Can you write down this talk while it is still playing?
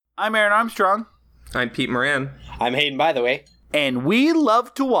I'm Aaron Armstrong. I'm Pete Moran. I'm Hayden, by the way. And we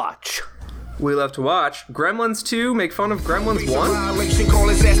love to watch. We love to watch Gremlins 2 make fun of Gremlins 1. Call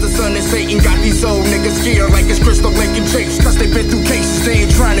his ass the son and Satan. Got these old niggas scared like it's Crystal Lake and Chase. Cause they been through cases, they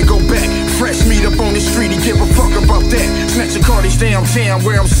ain't trying to go back. Fresh meat up on the street, he give a fuck about that. Snatch a Cardi's downtown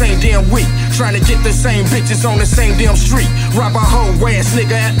where I'm same damn week. Trying to get the same bitches on the same damn street. Rob a hoe ass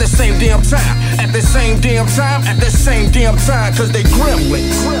nigga at the same damn time. At the same damn time, at the same damn time. Cause they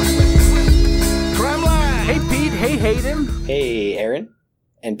gremlins. Gremlin. Hey Pete, hey Hayden. Hey Aaron.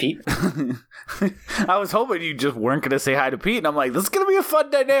 And Pete? I was hoping you just weren't going to say hi to Pete, and I'm like, this is going to be a fun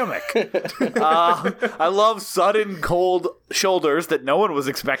dynamic. I love sudden cold shoulders that no one was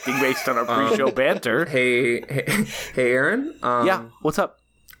expecting based on our pre-show banter. Hey, Aaron. Yeah, what's up?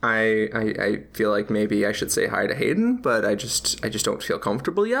 I feel like maybe I should say hi to Hayden, but I just don't feel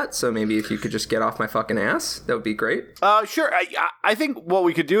comfortable yet. So maybe if you could just get off my fucking ass, that would be great. Sure. I think what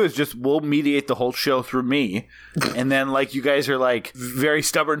we could do is just we'll mediate the whole show through me, and then like you guys are like very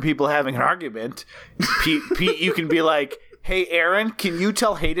stubborn people having an argument. Pete, you can be like, "Hey, Aaron, can you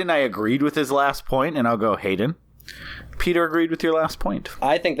tell Hayden I agreed with his last point?" And I'll go, "Hayden, Peter agreed with your last point."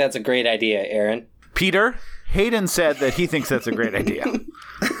 I think that's a great idea, Aaron. Peter, Hayden said that he thinks that's a great idea.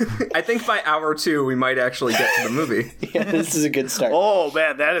 I think by hour 2, we might actually get to the movie. Yeah, this is a good start. Oh,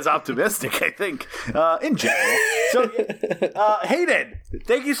 man, that is optimistic, I think, in general. So, Hayden,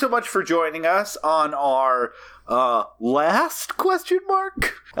 thank you so much for joining us on our last question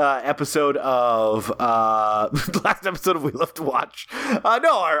mark episode of last episode of We Love to Watch.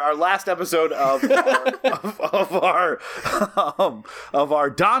 Our last episode of our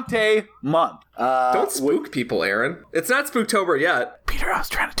Dante month. Don't spook people, Aaron. It's not Spooktober yet. Peter, I was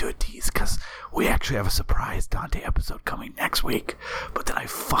trying to do a tease because we actually have a surprise Dante episode coming next week, but then I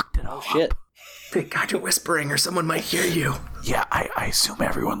fucked it all up. Shit. Thank God you're whispering or someone might hear you. Yeah, I assume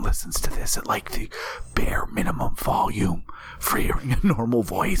everyone listens to this at like the bare minimum volume for hearing a normal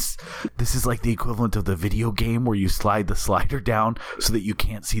voice. This is like the equivalent of the video game where you slide the slider down so that you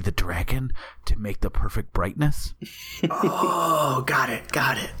can't see the dragon to make the perfect brightness. Oh, got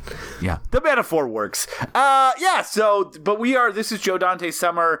it. Yeah, the metaphor works. This is Joe Dante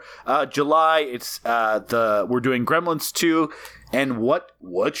Summer, July. It's we're doing Gremlins 2. And what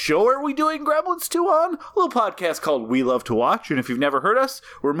show are we doing Gremlins 2 on? A little podcast called We Love to Watch. And if you've never heard us,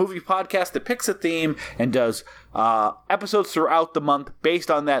 we're a movie podcast that picks a theme and does episodes throughout the month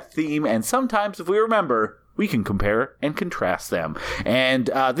based on that theme. And sometimes, if we remember, we can compare and contrast them. And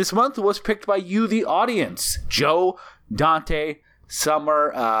this month was picked by you, the audience. Joe Dante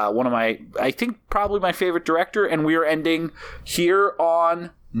Summer, one of I think probably my favorite director. And we are ending here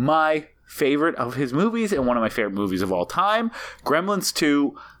on my favorite of his movies and one of my favorite movies of all time, Gremlins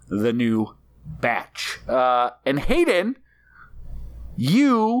 2, The New Batch. And Hayden,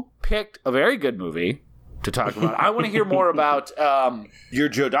 you picked a very good movie to talk about. I want to hear more about your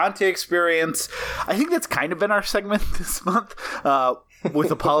Joe Dante experience. I think that's kind of been our segment this month,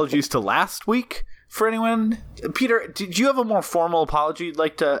 with apologies to last week for anyone. Peter, did you have a more formal apology you'd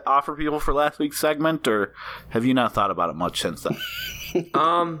like to offer people for last week's segment, or have you not thought about it much since then?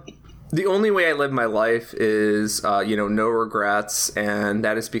 The only way I live my life is, no regrets, and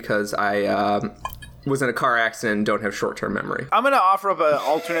that is because I was in a car accident and don't have short-term memory. I'm going to offer up an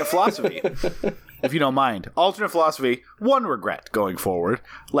alternate philosophy, if you don't mind. Alternate philosophy, one regret going forward.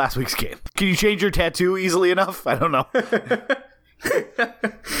 Last week's game. Can you change your tattoo easily enough? I don't know.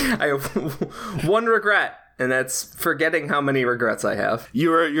 I have one regret, and that's forgetting how many regrets I have.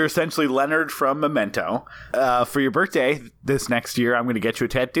 You're essentially Leonard from Memento. For your birthday this next year, I'm going to get you a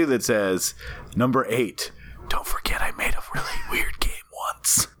tattoo that says, number 8, don't forget I made a really weird game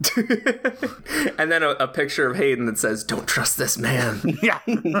once. And then a picture of Hayden that says, don't trust this man. Yeah.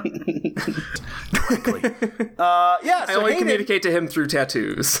 Directly. I only communicate to him through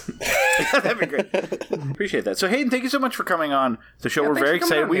tattoos. That'd be great. Appreciate that. So Hayden, thank you so much for coming on the show. We're very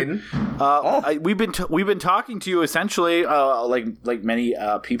excited. We've been talking to you essentially like many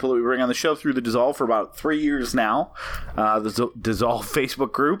people that we bring on the show through the Dissolve for about 3 years now. The Dissolve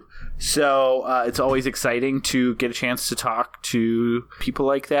Facebook group. So it's always exciting to get a chance to talk to people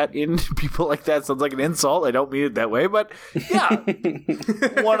like that. People like that sounds like an insult. I don't mean it that way, but yeah,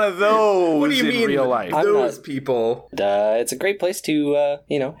 one of those. What do you mean, real life? Those people? It's a great place to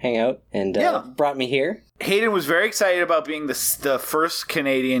hang out, and brought me here. Hayden was very excited about being the first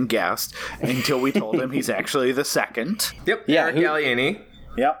Canadian guest until we told him he's actually the second. Yep. Eric Galliani.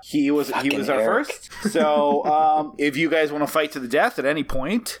 Yep, he was our Eric. first. So if you guys want to fight to the death at any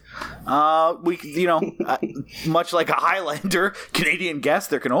point, we much like a Highlander Canadian guest,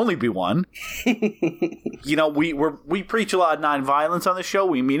 there can only be one. We preach a lot of non-violence on the show.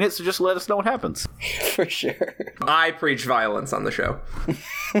 We mean it, so just let us know what happens. For sure. I preach violence on the show.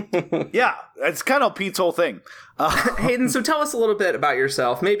 Yeah, that's kind of Pete's whole thing. Hayden, so tell us a little bit about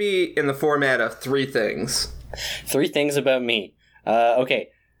yourself, maybe in the format of 3 things. 3 things about me. Okay.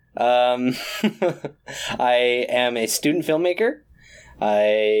 I am a student filmmaker.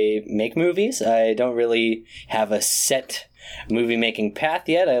 I make movies. I don't really have a set movie making path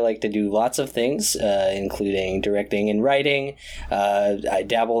yet. I like to do lots of things, including directing and writing. I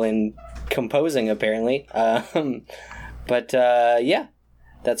dabble in composing, apparently. But yeah,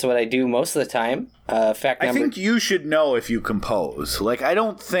 that's what I do most of the time. I think you should know if you compose. Like, I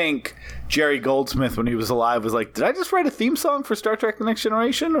don't think Jerry Goldsmith, when he was alive, was like, did I just write a theme song for Star Trek The Next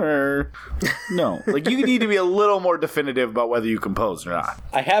Generation? Or no. Like, you need to be a little more definitive about whether you composed or not.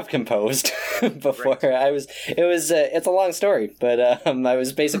 I have composed before. Right. It's a long story, but I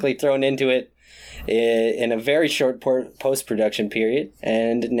was basically thrown into it in a very short post-production period,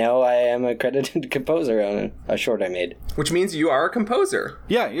 and now I am a credited composer on a short I made. Which means you are a composer.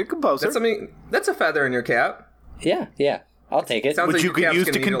 Yeah, you're a composer. That's a feather in your cap. Yeah. I'll take it. Sounds which like you could use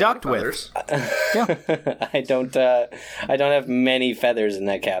to conduct with. Yeah. I don't have many feathers in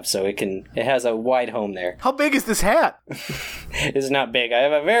that cap, so it has a wide home there. How big is this hat? It's not big. I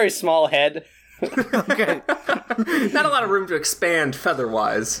have a very small head. Okay. Not a lot of room to expand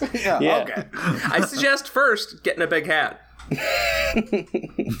feather-wise. Yeah. Okay. I suggest first getting a big hat.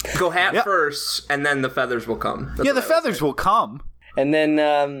 Go hat first, and then the feathers will come. The feathers will come. And then,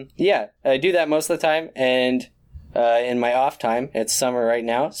 I do that most of the time, and in my off time, it's summer right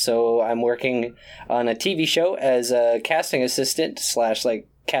now, so I'm working on a TV show as a casting assistant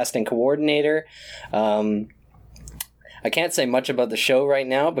 / casting coordinator. I can't say much about the show right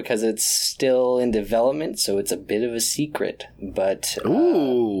now because it's still in development, so it's a bit of a secret. But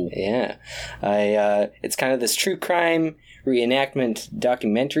ooh, yeah, it's kind of this true crime reenactment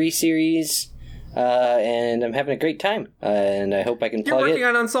documentary series, and I'm having a great time. And I hope I can plug it. You're working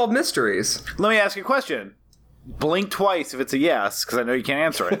on Unsolved Mysteries. Let me ask you a question. Blink twice if it's a yes, because I know you can't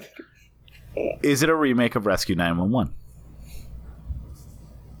answer it. Is it a remake of Rescue 911?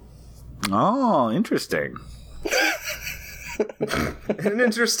 Oh, interesting. An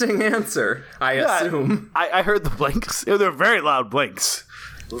interesting answer, I assume. I heard the blinks. They're very loud blinks.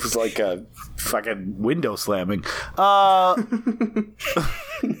 It was like a fucking window slamming.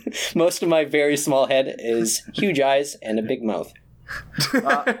 Most of my very small head is huge eyes and a big mouth.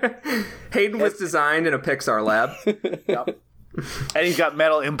 Hayden was designed in a Pixar lab. Yep. And he's got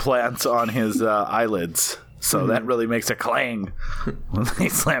metal implants on his eyelids. So that really makes a clang when they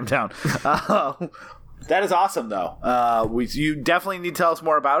slam down. That is awesome, though. You definitely need to tell us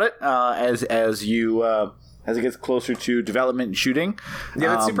more about it as it gets closer to development and shooting.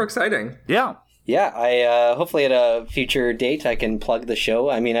 Yeah, that's super exciting. Yeah. Yeah, I hopefully at a future date I can plug the show.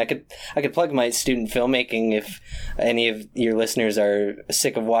 I mean, I could plug my student filmmaking if any of your listeners are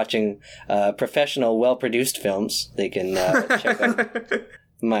sick of watching professional, well-produced films. They can check out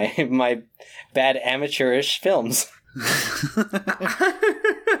my bad amateurish films.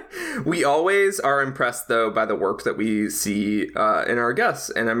 We always are impressed, though, by the work that we see in our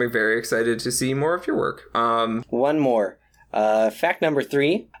guests, and I'm very excited to see more of your work. One more. Fact number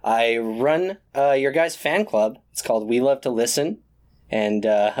 3, I run your guys' fan club. It's called We Love to Listen, and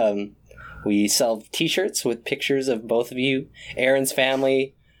we sell t-shirts with pictures of both of you, Aaron's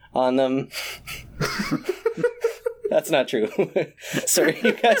family on them. That's not true. Sorry,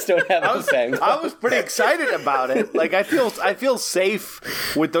 you guys don't have a fan club. I was pretty excited about it. Like, I feel safe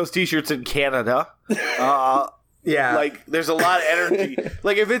with those t-shirts in Canada. Yeah. Like, there's a lot of energy.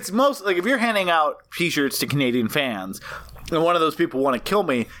 Like, if you're handing out t-shirts to Canadian fans, and one of those people want to kill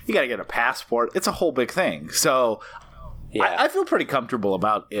me, you got to get a passport. It's a whole big thing. So, yeah. I feel pretty comfortable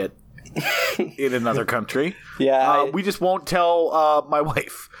about it in another country. Yeah. We just won't tell my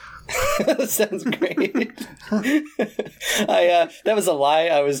wife. Sounds great. That was a lie.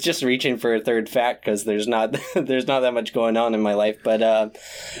 I was just reaching for a third fact because there's not that much going on in my life. But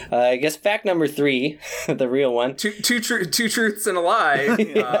I guess fact number 3, the real one. Two truths and a lie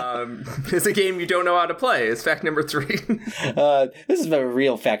is a game you don't know how to play. Is fact number 3. This is a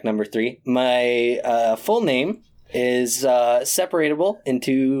real fact number 3. My full name is separatable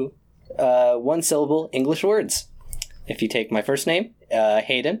into one-syllable English words. If you take my first name,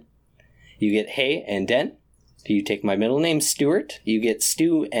 Hayden, you get Hay and Den. If you take my middle name, Stuart, you get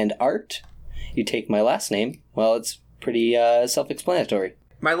Stu and Art. You take my last name, well, it's pretty self-explanatory.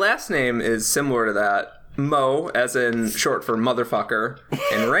 My last name is similar to that. Mo, as in short for motherfucker,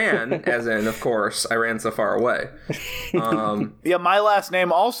 and Ran, as in, of course, I ran so far away. Yeah, my last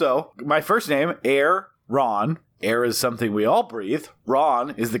name also, my first name, Ron. Air is something we all breathe.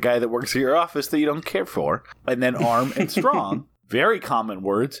 Ron is the guy that works at your office that you don't care for. And then arm and strong. Very common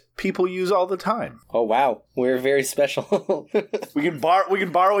words people use all the time. Oh wow, we're very special. We can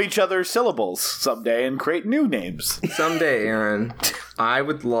borrow each other's syllables someday and create new names. Someday, Aaron, I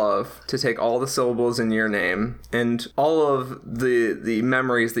would love to take all the syllables in your name and all of the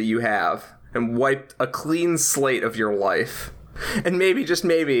memories that you have and wipe a clean slate of your life. And maybe, just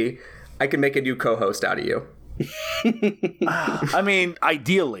maybe, I can make a new co-host out of you. I mean,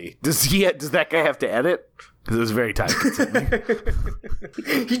 ideally, does that guy have to edit? Because it was very time consuming.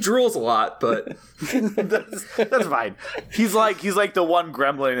 He drools a lot, but that's fine. He's like the one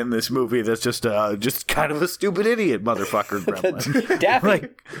gremlin in this movie that's just kind of a stupid idiot motherfucker gremlin. Daffy.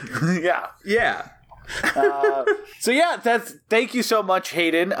 yeah. So yeah, thank you so much,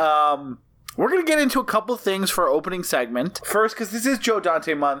 Hayden. We're gonna get into a couple things for our opening segment. First, because this is Joe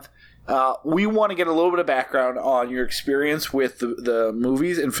Dante month, we want to get a little bit of background on your experience with the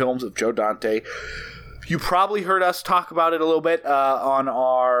movies and films of Joe Dante. You probably heard us talk about it a little bit on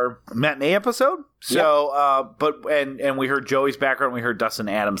our matinee episode. So, and we heard Joey's background. We heard Dustin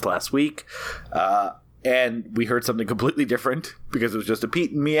Adams last week, and we heard something completely different because it was just a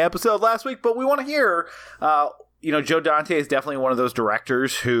Pete and me episode last week. But we want to hear. Joe Dante is definitely one of those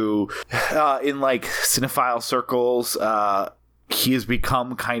directors who, in like cinephile circles, he has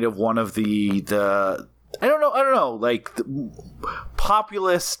become kind of one of the I don't know, like the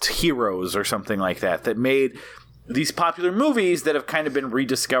populist heroes or something like that made these popular movies that have kind of been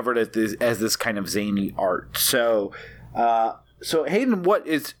rediscovered as this kind of zany art. So Hayden,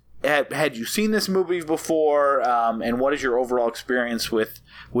 had you seen this movie before, and what is your overall experience with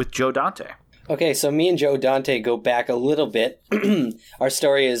Joe Dante? Okay, so me and Joe Dante go back a little bit. Our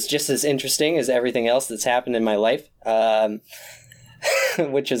story is just as interesting as everything else that's happened in my life.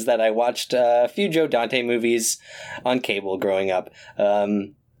 Which is that I watched a few Joe Dante movies on cable growing up.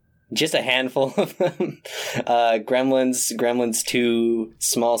 Just a handful of them. Gremlins 2,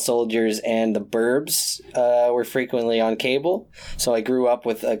 Small Soldiers, and The Burbs were frequently on cable. So I grew up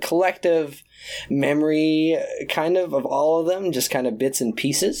with a collective memory kind of all of them, just kind of bits and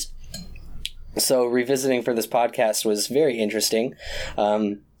pieces. So revisiting for this podcast was very interesting.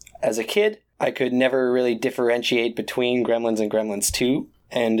 As a kid, I could never really differentiate between Gremlins and Gremlins 2,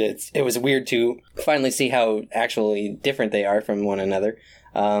 and it was weird to finally see how actually different they are from one another.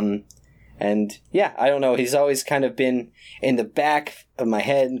 And yeah, I don't know, he's always kind of been in the back of my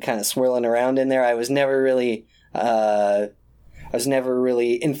head, kind of swirling around in there. I was never really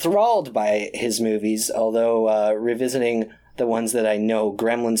enthralled by his movies, although revisiting the ones that I know,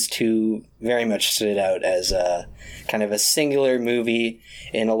 Gremlins 2 very much stood out as a kind of a singular movie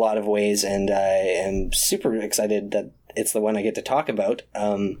in a lot of ways, and I am super excited that it's the one I get to talk about.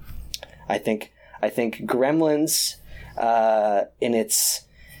 I think Gremlins, in its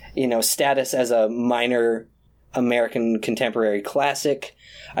status as a minor American contemporary classic,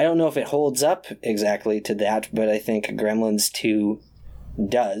 I don't know if it holds up exactly to that, but I think Gremlins 2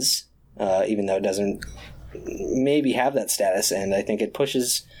 does, even though it doesn't maybe have that status, and I think it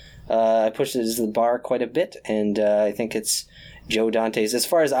pushes the bar quite a bit, and I think it's Joe Dante's, as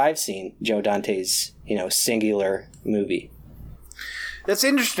far as I've seen, Joe Dante's singular movie. That's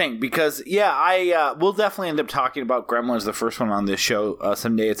interesting because I we'll definitely end up talking about Gremlins, the first one on this show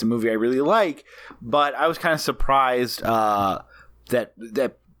someday. It's a movie I really like, but I was kind of surprised that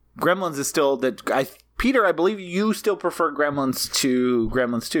Gremlins is still Peter, I believe you still prefer Gremlins to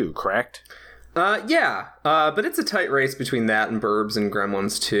Gremlins 2, correct? But it's a tight race between that and Burbs and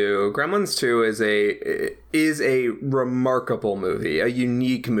Gremlins 2. Gremlins 2 is a remarkable movie, a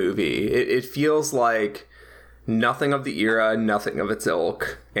unique movie. It feels like nothing of the era, nothing of its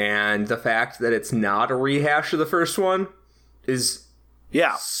ilk, and the fact that it's not a rehash of the first one is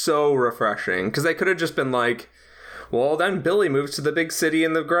so refreshing, because they could have just been like, well, then Billy moves to the big city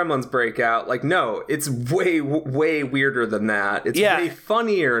and the Gremlins break out. Like, no, it's way, way weirder than that. It's way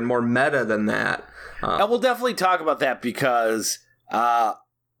funnier and more meta than that. And we'll definitely talk about that because originally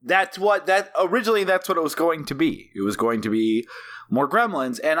that's what it was going to be. It was going to be more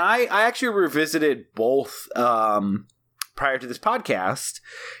Gremlins. And I actually revisited both prior to this podcast,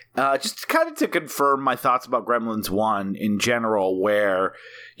 just kind of to confirm my thoughts about Gremlins 1 in general, where,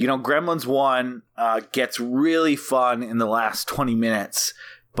 Gremlins 1 gets really fun in the last 20 minutes,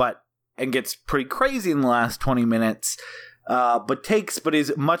 and gets pretty crazy in the last 20 minutes, but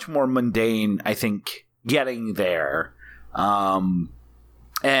is much more mundane, I think, getting there.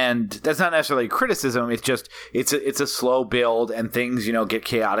 And that's not necessarily a criticism. It's just it's a slow build, and things get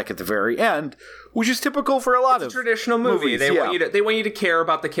chaotic at the very end, which is typical for a lot of traditional movie. They want you to care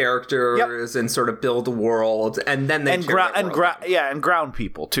about the characters and sort of build the world, and then they and ground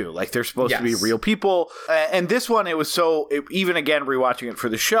people too. Like they're supposed to be real people. And this one, even again rewatching it for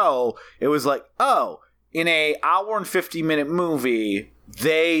the show, it was like, oh, in a hour and 50-minute movie,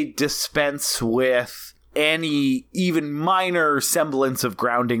 they dispense with any even minor semblance of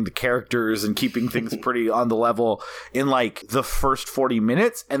grounding the characters and keeping things pretty on the level in like the first 40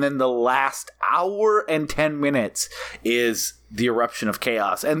 minutes. And then the last hour and 10 minutes is the eruption of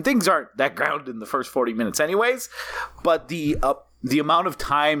chaos. And things aren't that grounded in the first 40 minutes anyways. But the amount of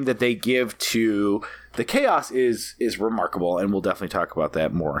time that they give to the chaos is remarkable. And we'll definitely talk about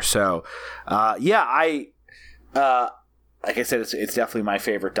that more. So, like I said, it's definitely my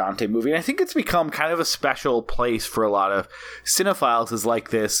favorite Dante movie. And I think it's become kind of a special place for a lot of cinephiles, is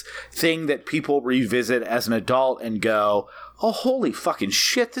like this thing that people revisit as an adult and go, oh, holy fucking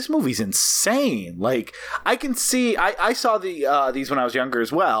shit, this movie's insane. Like, I can see, I saw these when I was younger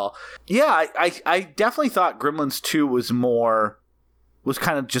as well. Yeah, I definitely thought Gremlins 2 was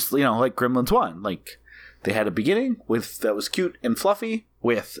kind of just, like Gremlins 1. Like, they had a beginning that was cute and fluffy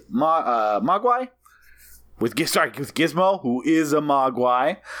with Mogwai. With Gizmo, who is a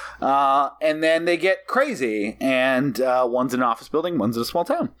Mogwai, and then they get crazy, and one's in an office building, one's in a small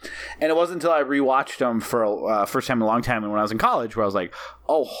town. And it wasn't until I rewatched them for first time in a long time, and when I was in college, where I was like,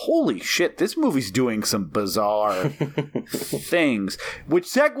 oh, holy shit, this movie's doing some bizarre things, which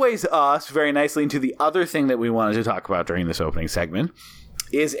segues us very nicely into the other thing that we wanted to talk about during this opening segment,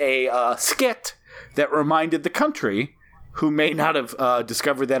 is a skit that reminded the country, who may not have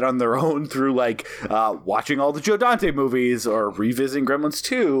discovered that on their own through, like, watching all the Joe Dante movies or revisiting Gremlins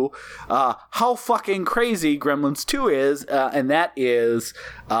 2, how fucking crazy Gremlins 2 is, and that is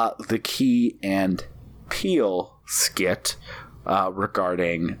the Key and Peele skit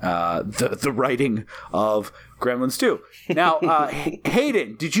regarding the writing of Gremlins 2. Now,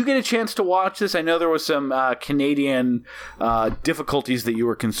 Hayden, did you get a chance to watch this? I know there was some Canadian difficulties that you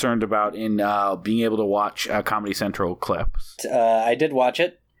were concerned about in being able to watch Comedy Central clips. I did watch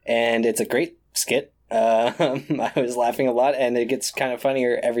it, and it's a great skit. I was laughing a lot, and it gets kind of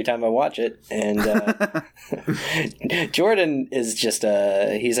funnier every time I watch it. And Jordan is just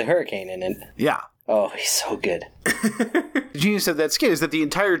he's a hurricane in it. Yeah. Oh, he's so good. The genius of that skit is that the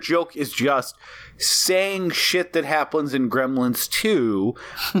entire joke is just saying shit that happens in Gremlins 2,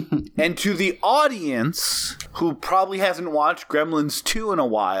 and to the audience, who probably hasn't watched Gremlins 2 in a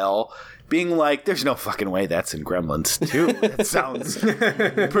while, being like, there's no fucking way that's in Gremlins 2. That sounds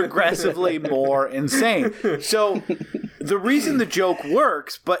progressively more insane. So the reason the joke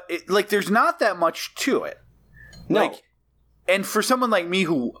works, but there's not that much to it. No. And for someone like me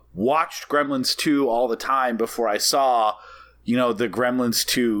who watched Gremlins 2 all the time before I saw, the Gremlins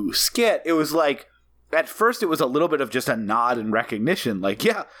 2 skit, it was like, at first it was a little bit of just a nod and recognition. Like,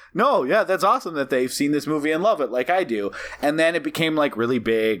 that's awesome that they've seen this movie and love it like I do. And then it became like really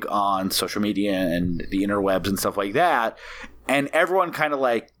big on social media and the interwebs and stuff like that. And everyone kind of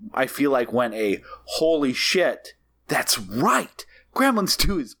like, I feel like went holy shit, that's right. Gremlins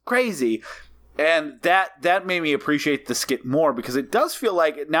 2 is crazy. And that made me appreciate the skit more, because it does feel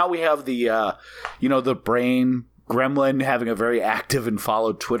like now we have the, the brain gremlin having a very active and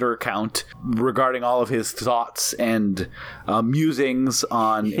followed Twitter account regarding all of his thoughts and musings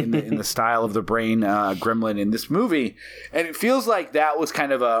in the style of the brain gremlin in this movie. And it feels like that was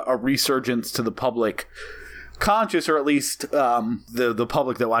kind of a resurgence to the public conscious, or at least the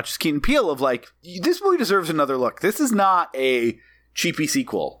public that watches Key and Peele, of like, this movie deserves another look. This is not a cheapy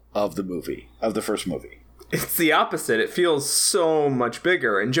sequel of the first movie. It's the opposite. It feels so much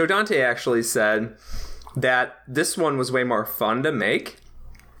bigger. And Joe Dante actually said that this one was way more fun to make,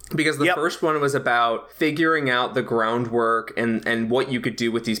 because the first one was about figuring out the groundwork and what you could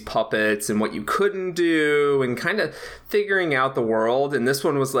do with these puppets and what you couldn't do, and kind of figuring out the world. And this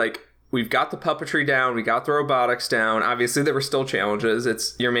one was like, we've got the puppetry down, we got the robotics down. Obviously, there were still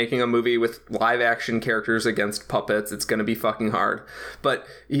challenges. You're making a movie with live action characters against puppets. It's going to be fucking hard. But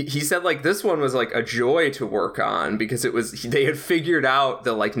he said, like, this one was like a joy to work on, because they had figured out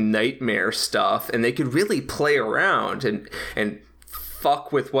the like nightmare stuff, and they could really play around and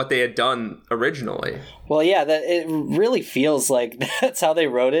fuck with what they had done originally. Well, yeah, that it really feels like that's how they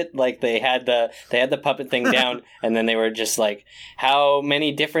wrote it. Like they had the puppet thing down, and then they were just like, how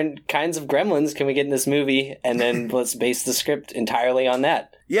many different kinds of gremlins can we get in this movie? And then let's base the script entirely on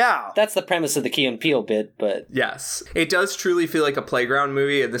that. Yeah. That's the premise of the Key and Peele bit, but... Yes. It does truly feel like a playground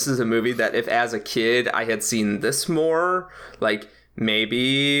movie, and this is a movie that if as a kid I had seen this more, like,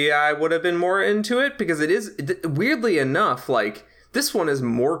 maybe I would have been more into it, because it is, weirdly enough, like, this one is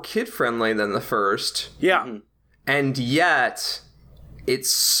more kid-friendly than the first. Yeah. Mm-hmm. And yet, it's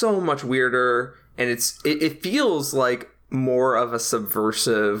so much weirder, and it feels like more of a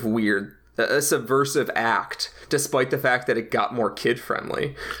subversive act, despite the fact that it got more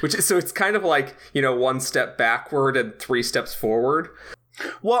kid-friendly. So it's kind of like, one step backward and 3 steps forward.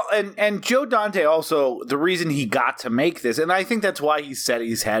 Well, and Joe Dante also, the reason he got to make this, and I think that's why he said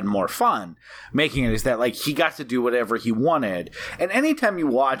he's had more fun making it, is that, like, he got to do whatever he wanted. And anytime you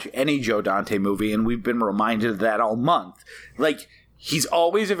watch any Joe Dante movie, and we've been reminded of that all month, like, he's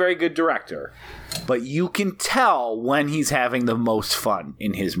always a very good director, but you can tell when he's having the most fun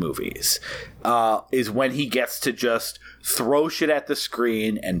in his movies, is when he gets to just throw shit at the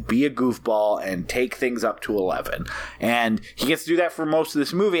screen and be a goofball and take things up to 11. And he gets to do that for most of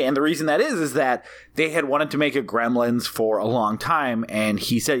this movie. And the reason that is that they had wanted to make a Gremlins for a long time, and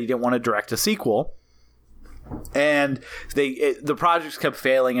he said he didn't want to direct a sequel. And the projects kept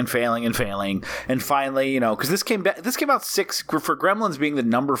failing and failing and failing, and finally, because this came out 6 for Gremlins being the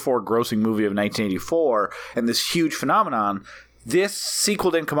number 4 grossing movie of 1984, and this huge phenomenon. This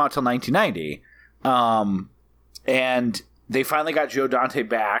sequel didn't come out till 1990, and they finally got Joe Dante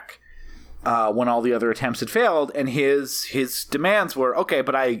back when all the other attempts had failed, and his demands were, okay,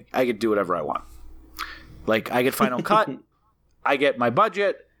 but I get to do whatever I want. Like, I get final cut, I get my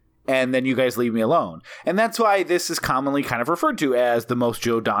budget, and then you guys leave me alone. And that's why this is commonly kind of referred to as the most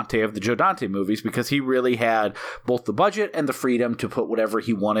Joe Dante of the Joe Dante movies, because he really had both the budget and the freedom to put whatever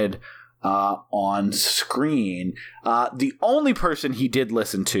he wanted on screen. The only person he did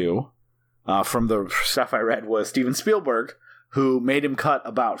listen to from the stuff I read was Steven Spielberg, who made him cut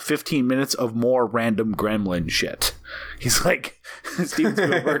about 15 minutes of more random Gremlin shit. He's like, Steven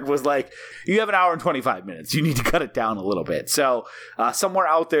Spielberg was like, you have an hour and 25 minutes. You need to cut it down a little bit. So somewhere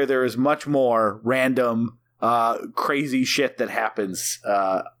out there is much more random, crazy shit that happens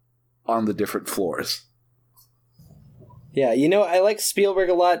on the different floors. Yeah, I like Spielberg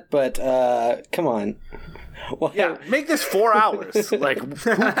a lot, but come on. Well, yeah, make this 4 hours. Like,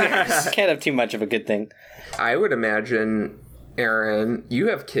 who cares? Can't have too much of a good thing. I would imagine, Aaron, you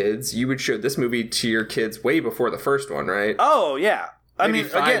have kids. You would show this movie to your kids way before the first one, right? Oh, yeah. Maybe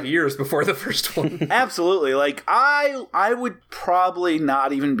 5 years before the first one. Absolutely. Like, I would probably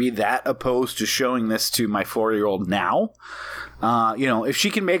not even be that opposed to showing this to my 4-year-old now. If she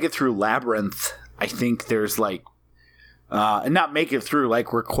can make it through Labyrinth, I think there's, like, and not make it through,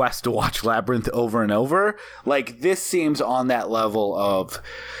 like, request to watch Labyrinth over and over. Like, this seems on that level of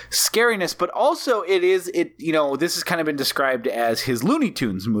scariness, but also this has kind of been described as his Looney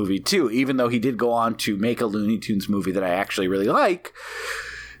Tunes movie, too, even though he did go on to make a Looney Tunes movie that I actually really like,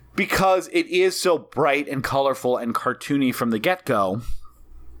 because it is so bright and colorful and cartoony from the get-go.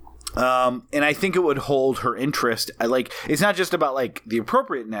 And I think it would hold her interest. It's not just about, like, the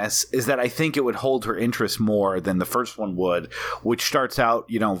appropriateness, is that I think it would hold her interest more than the first one would, which starts out,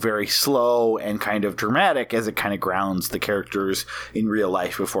 very slow and kind of dramatic as it kind of grounds the characters in real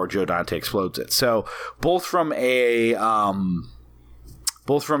life before Joe Dante explodes it. So both from a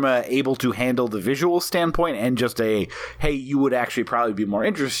able to handle the visual standpoint and just hey, you would actually probably be more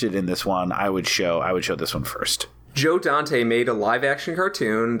interested in this one, I would show this one first. Joe Dante made a live-action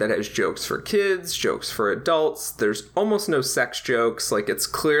cartoon that has jokes for kids, jokes for adults. There's almost no sex jokes. Like, it's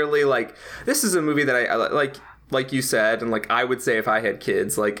clearly, like, this is a movie that I like you said, and, like, I would say if I had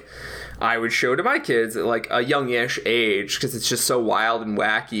kids, like, I would show to my kids at, like, a youngish age, because it's just so wild and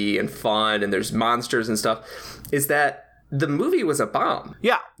wacky and fun, and there's monsters and stuff, is that the movie was a bomb.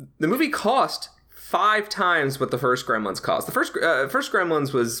 Yeah. The movie cost 5 times what the first Gremlins cost. The first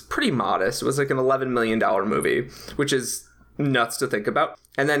Gremlins was pretty modest. It was like an $11 million movie, which is nuts to think about.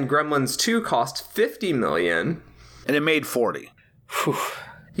 And then Gremlins 2 cost $50 million. And it made 40. Whew.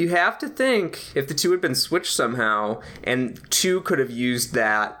 You have to think, if the two had been switched somehow, and 2 could have used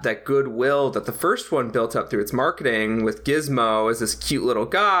that goodwill that the first one built up through its marketing with Gizmo as this cute little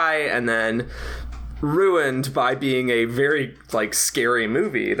guy, and then ruined by being a very, like, scary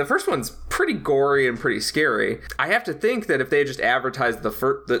movie. The first one's pretty gory and pretty scary. I have to think that if they had just advertised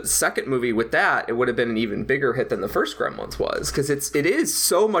the second movie with that, it would have been an even bigger hit than the first Gremlins was, because it is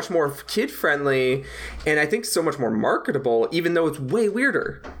so much more kid-friendly, and I think so much more marketable, even though it's way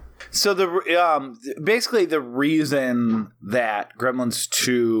weirder. So basically the reason that Gremlins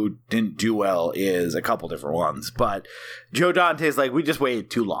 2 didn't do well is a couple different ones, but Joe Dante's like, we just waited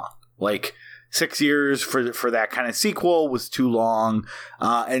too long. Like, 6 years for that kind of sequel was too long.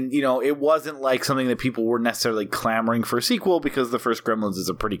 And, it wasn't like something that people were necessarily clamoring for a sequel because the first Gremlins is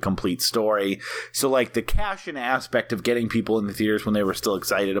a pretty complete story. So, like, the cash-in aspect of getting people in the theaters when they were still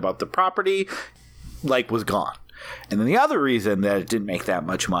excited about the property, was gone. And then the other reason that it didn't make that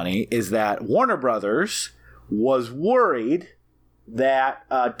much money is that Warner Brothers was worried that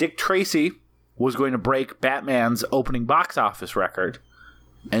Dick Tracy was going to break Batman's opening box office record.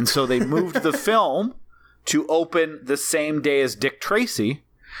 And so they moved the film to open the same day as Dick Tracy,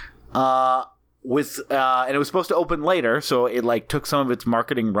 and it was supposed to open later, so it took some of its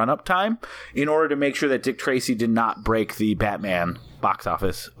marketing run-up time in order to make sure that Dick Tracy did not break the Batman box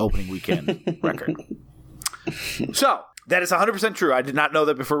office opening weekend record. So that is 100% true. I did not know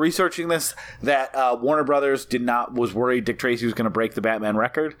that before researching this, that Warner Brothers was worried Dick Tracy was going to break the Batman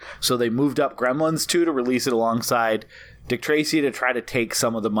record, so they moved up Gremlins 2 to release it alongside Dick Tracy to try to take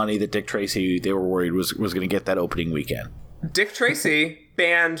some of the money that Dick Tracy, they were worried was going to get that opening weekend. Dick Tracy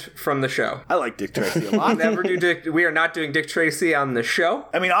banned from the show. I like Dick Tracy a lot. We are not doing Dick Tracy on the show.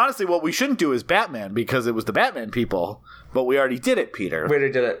 I mean, honestly, what we shouldn't do is Batman, because it was the Batman people, but we already did it, Peter. We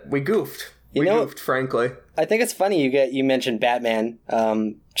already did it. We goofed. We goofed, frankly. I think it's funny you mentioned Batman,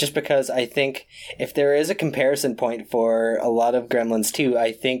 just because I think if there is a comparison point for a lot of Gremlins 2,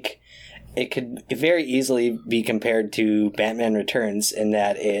 I think it could very easily be compared to Batman Returns in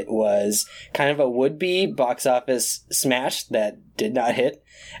that it was kind of a would-be box office smash that did not hit,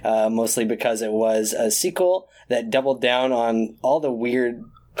 mostly because it was a sequel that doubled down on all the weird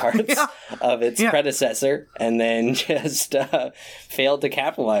parts of its predecessor and then just failed to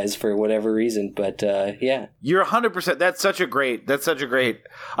capitalize for whatever reason. But you're 100%. That's such a great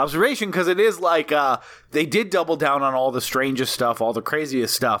observation, because it is they did double down on all the strangest stuff, all the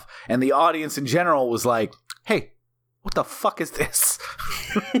craziest stuff, and the audience in general was like, hey, what the fuck is this?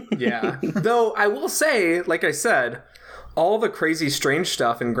 Yeah. Though I will say, like I said, all the crazy strange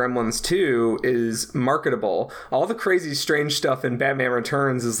stuff in Gremlins 2 is marketable. All the crazy strange stuff in Batman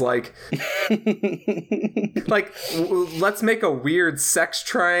Returns is let's make a weird sex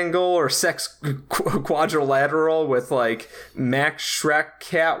triangle or sex quadrilateral with Max, Shrek,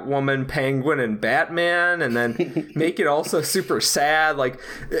 Catwoman, Penguin, and Batman, and then make it also super sad.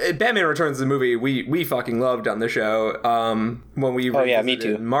 Batman Returns is a movie we fucking loved on the show when we me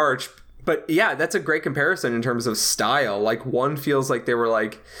too. in March. But yeah, that's a great comparison in terms of style. One feels like they were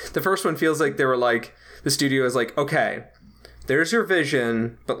the first one feels like they were the studio is okay, there's your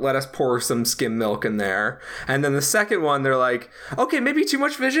vision, but let us pour some skim milk in there. And then the second one, they're okay, maybe too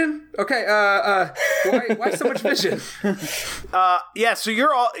much vision. Okay, why so much vision? So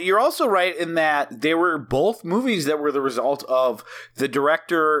you're also right in that they were both movies that were the result of the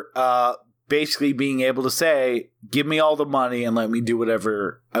director basically being able to say, give me all the money and let me do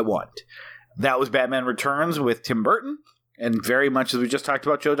whatever I want. That was Batman Returns with Tim Burton, and very much as we just talked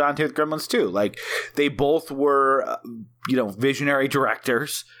about Joe Dante with Gremlins 2. They both were, visionary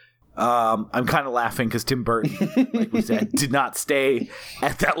directors. I'm kind of laughing because Tim Burton, like we said, did not stay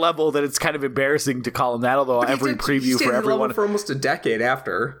at that level that it's kind of embarrassing to call him that, although every preview for everyone for almost a decade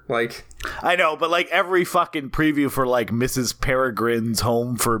after. I know, but every fucking preview for Mrs. Peregrine's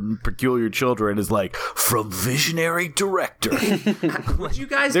Home for Peculiar Children is from visionary director. Would you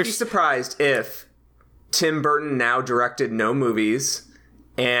guys be surprised if Tim Burton now directed no movies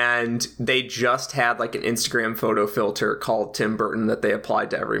and they just had an Instagram photo filter called Tim Burton that they applied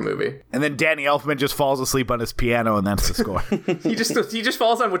to every movie? And then Danny Elfman just falls asleep on his piano and that's the score. he just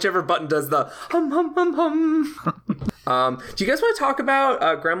falls on whichever button does the hum hum hum hum. Do you guys want to talk about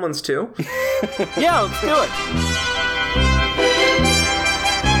Gremlins 2? Yeah, let's do it.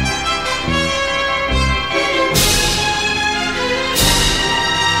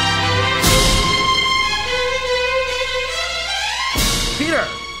 Peter,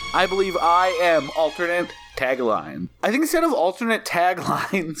 I believe I am alternate tagline. I think instead of alternate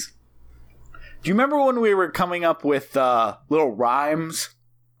taglines, do you remember when we were coming up with little rhymes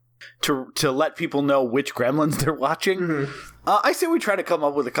to let people know which Gremlins they're watching? Mm-hmm. I say we try to come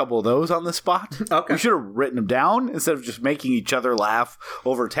up with a couple of those on the spot. Okay. We should have written them down instead of just making each other laugh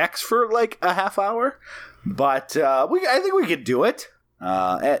over text for a half hour. But I think we could do it.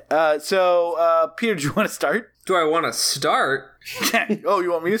 So, Peter, do you want to start? Do I want to start? Oh,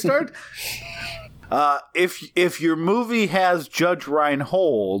 you want me to start? If your movie has Judge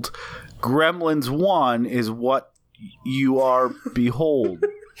Reinhold, Gremlins 1 is what you are behold.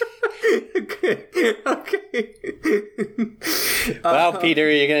 Okay. Wow, Peter,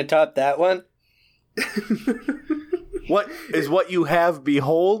 are you going to top that one? What is what you have,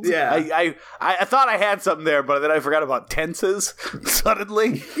 behold? Yeah. I thought I had something there, but then I forgot about tenses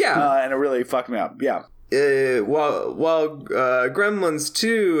suddenly. Yeah. And it really fucked me up. Yeah. While Gremlins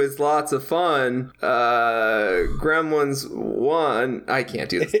 2 is lots of fun, Gremlins 1... I can't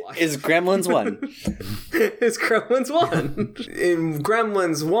do this live. Is Gremlins 1. It's Gremlins 1. In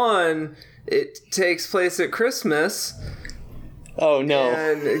Gremlins 1, it takes place at Christmas. Oh, no.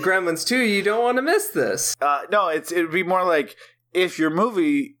 And Gremlins 2, you don't want to miss this. No, it'd be more like if the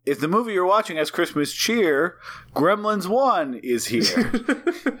movie you're watching has Christmas cheer, Gremlins 1 is here.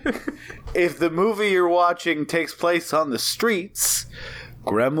 If the movie you're watching takes place on the streets,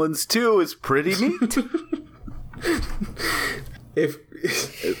 Gremlins 2 is pretty neat. If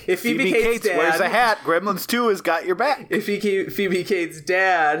Phoebe Cates' dad wears a hat, Gremlins 2 has got your back. If Phoebe Cates'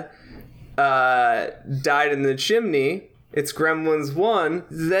 dad died in the chimney, it's Gremlins 1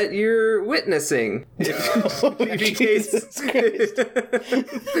 that you're witnessing. Phoebe Cates...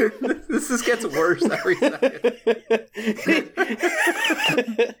 This just gets worse every second.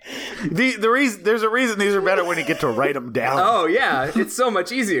 There's a reason these are better when you get to write them down. Oh, yeah. It's so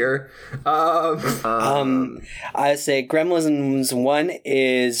much easier. I say Gremlins 1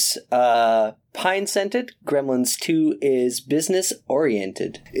 is pine-scented. Gremlins 2 is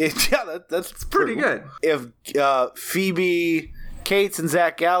business-oriented. That's pretty good. If Phoebe Cates and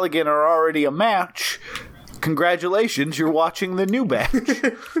Zach Galligan are already a match, congratulations, you're watching the new batch.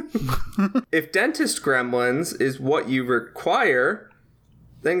 If Dentist Gremlins is what you require,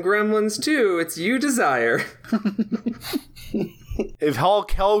 then Gremlins 2, it's you desire. If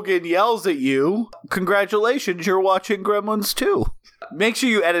Hulk Hogan yells at you, congratulations, you're watching Gremlins 2. Make sure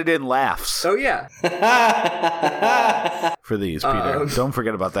you edit in laughs. Oh, yeah. For these, Peter. Don't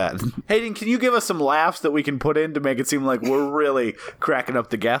forget about that. Hayden, can you give us some laughs that we can put in to make it seem like we're really cracking up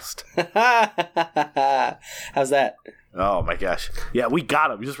the guest? How's that? Oh, my gosh. Yeah, we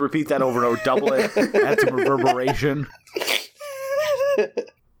got him. Just repeat that over and over. Double it. Add some reverberation.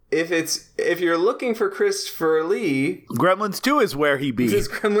 If you're looking for Christopher Lee, Gremlins 2 is where he be. This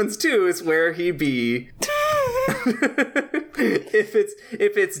Gremlins 2 is where he be.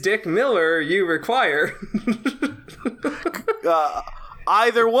 If it's Dick Miller, you require.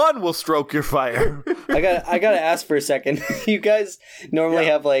 Either one will stroke your fire. I gotta ask for a second. You guys normally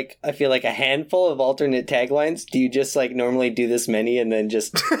have I feel like a handful of alternate taglines. Do you just normally do this many and then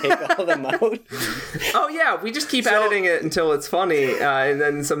just take all of them out? Oh yeah, we just keep editing it until it's funny, and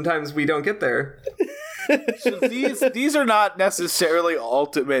then sometimes we don't get there. So these are not necessarily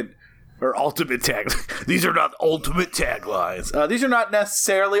ultimate taglines. These are not ultimate taglines. These are not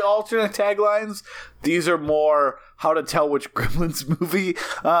necessarily alternate taglines. These are more how to tell which Gremlins movie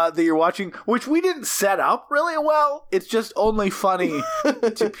that you're watching, which we didn't set up really well. It's just only funny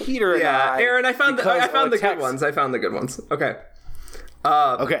to Peter and I. Aaron, I found the good ones. I found the good ones. Okay.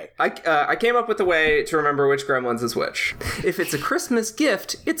 Okay. I came up with a way to remember which Gremlins is which. If it's a Christmas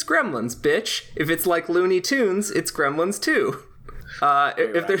gift, it's Gremlins, bitch. If it's like Looney Tunes, it's Gremlins 2.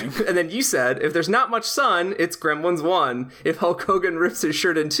 And then you said, if there's not much sun, it's Gremlins 1. If Hulk Hogan rips his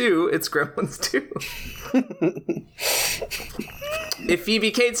shirt in 2, it's Gremlins 2. If Phoebe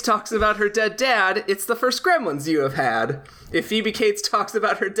Cates talks about her dead dad, it's the first Gremlins you have had. If Phoebe Cates talks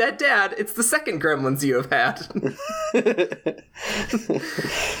about her dead dad, it's the second Gremlins you have had.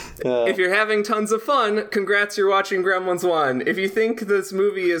 If you're having tons of fun, congrats, you're watching Gremlins 1. If you think this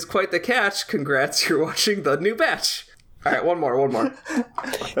movie is quite the catch, congrats, you're watching the new batch. All right, one more.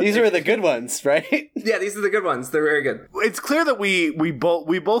 These are the good ones, right? Yeah, these are the good ones. They're very good. It's clear that we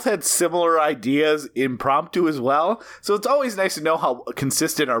both had similar ideas impromptu as well. So it's always nice to know how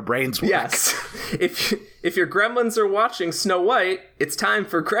consistent our brains work. Yes. If your gremlins are watching Snow White, it's time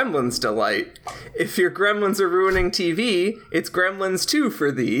for Gremlins Delight. If your gremlins are ruining TV, it's Gremlins 2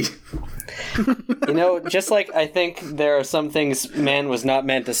 for thee. Just like I think there are some things man was not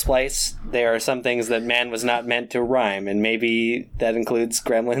meant to splice, there are some things that man was not meant to rhyme, and maybe that includes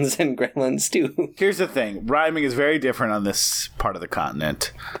Gremlins and Gremlins 2. Here's the thing. Rhyming is very different on this part of the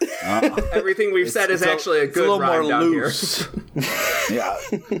continent. Everything we've said is actually a good rhyme down loose. Yeah.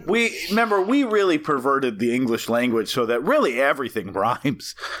 We really perverted the English language so that really everything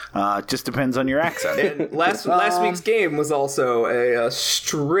rhymes. Just depends on your accent. And last week's game was also a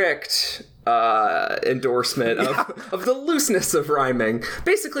strict endorsement of the looseness of rhyming.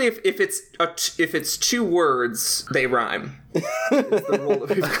 Basically, if it's two words, they rhyme. It's the rule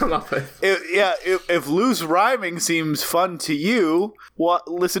that we've come up with. If loose rhyming seems fun to you,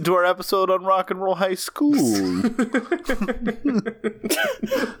 listen to our episode on Rock and Roll High School.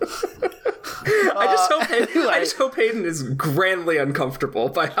 I just hope Hayden is grandly uncomfortable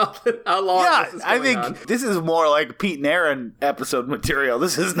by how long this is going on. This is more like Pete and Aaron episode material.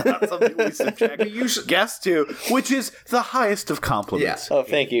 This is not something we subject guests to, which is the highest of compliments. Oh,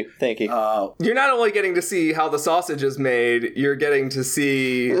 thank you. You're not only getting to see how the sausage is made, you're getting to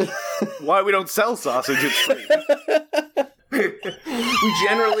see why we don't sell sausage. It's free. We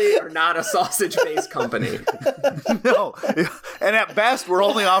generally are not a sausage-based company. No. And at best, we're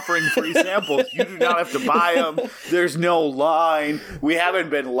only offering free samples. You do not have to buy them. There's no line. We haven't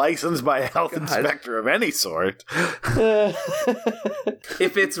been licensed by a health inspector of any sort.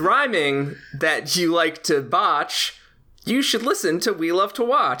 If it's rhyming that you like to botch, you should listen to We Love to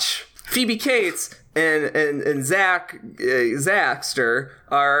Watch. Phoebe Cates and Zach Zaxter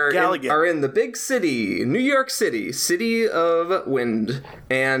are in the big city, New York City, city of wind,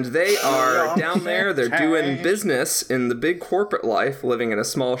 and they are down there. They're doing business in the big corporate life, living in a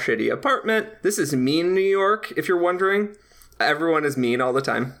small shitty apartment. This is mean New York, if you're wondering. Everyone is mean all the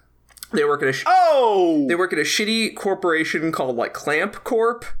time. They work at a shitty corporation called like Clamp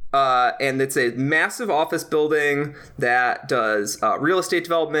Corp, and it's a massive office building that does real estate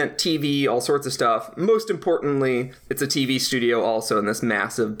development, TV, all sorts of stuff. Most importantly, it's a TV studio also in this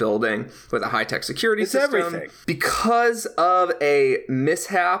massive building with a high-tech security system. Everything. Because of a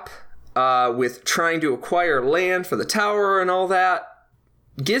mishap with trying to acquire land for the tower and all that,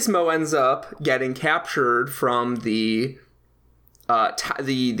 Gizmo ends up getting captured from the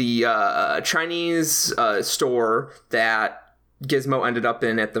Chinese store that Gizmo ended up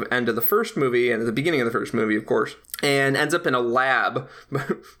in at the end of the first movie and at the beginning of the first movie, of course, and ends up in a lab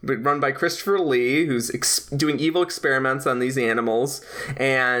run by Christopher Lee, who's doing evil experiments on these animals.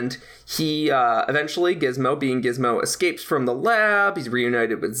 And he eventually, Gizmo, being Gizmo, escapes from the lab. He's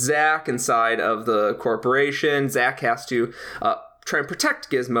reunited with Zack inside of the corporation. Zack has to try and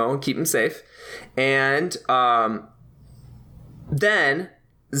protect Gizmo and keep him safe. And then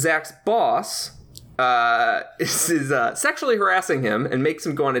Zack's boss is sexually harassing him and makes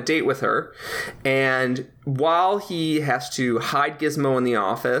him go on a date with her. And while he has to hide Gizmo in the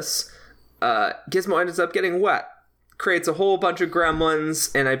office, Gizmo ends up getting wet. Creates a whole bunch of gremlins,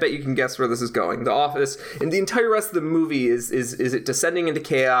 and I bet you can guess where this is going. The office, and the entire rest of the movie is it descending into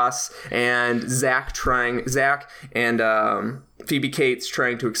chaos, and Zack and Phoebe Cates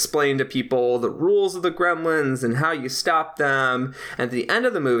trying to explain to people the rules of the gremlins and how you stop them. And at the end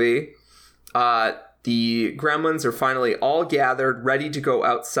of the movie, the gremlins are finally all gathered, ready to go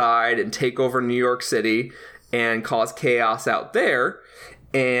outside and take over New York City and cause chaos out there.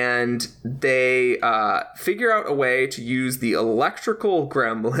 And they figure out a way to use the electrical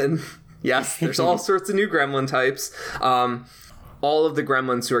gremlin. Yes, there's all sorts of new gremlin types. All of the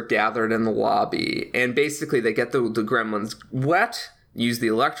gremlins who are gathered in the lobby. And basically they get the gremlins wet, use the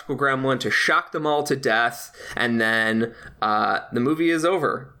electrical gremlin to shock them all to death, and then the movie is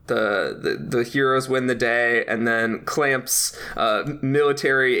over. The heroes win the day, and then Clamp's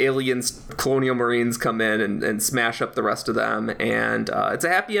military aliens, colonial marines come in and smash up the rest of them, and it's a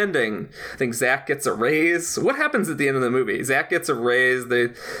happy ending. I think Zack gets a raise. What happens at the end of the movie? Zack gets a raise. They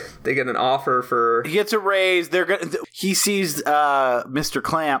get an offer for... He gets a raise. He sees... Mr.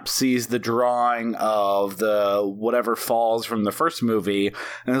 Clamp sees the drawing of the whatever falls from the first movie,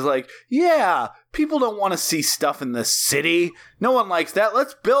 and is like, yeah... People don't want to see stuff in the city. No one likes that.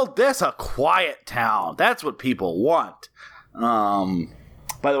 Let's build this a quiet town. That's what people want.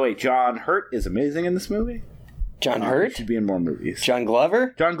 By the way, John Hurt is amazing in this movie. John Hurt? He should be in more movies. John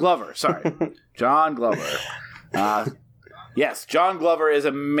Glover? John Glover, sorry. John Glover. Yes, John Glover is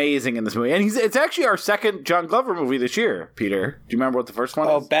amazing in this movie. And it's actually our second John Glover movie this year, Peter. Do you remember what the first one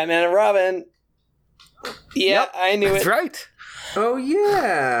is? Oh, Batman and Robin. Yeah, yep, I knew That's right. Oh,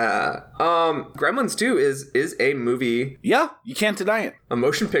 yeah. Gremlins 2 is a movie. Yeah, you can't deny it. A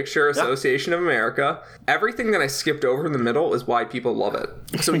motion picture, Association of America. Everything that I skipped over in the middle is why people love it.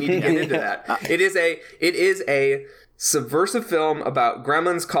 So we need to get into that. It is a subversive film about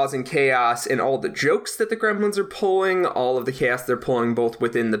gremlins causing chaos, and all the jokes that the gremlins are pulling, all of the chaos they're pulling both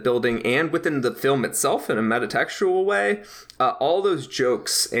within the building and within the film itself in a metatextual way. All those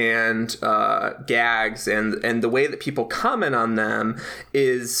jokes and gags and the way that people comment on them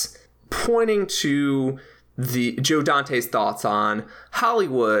is pointing to the Joe Dante's thoughts on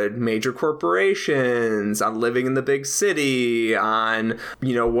Hollywood, major corporations, on living in the big city, on,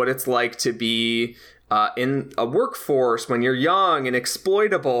 what it's like to be in a workforce when you're young and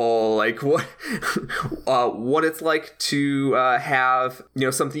exploitable, like what it's like to have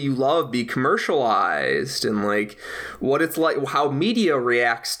something you love be commercialized, and like what it's like, how media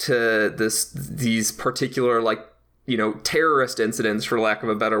reacts to these particular like terrorist incidents, for lack of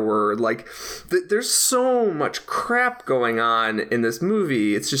a better word. Like, there's so much crap going on in this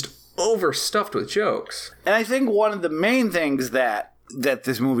movie. It's just overstuffed with jokes. And I think one of the main things that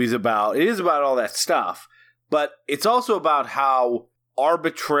this movie's about, it is about all that stuff, but it's also about how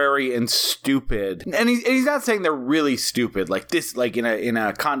arbitrary and stupid, and he's not saying they're really stupid, like this, like in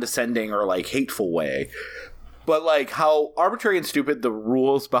a condescending or like hateful way, but like how arbitrary and stupid the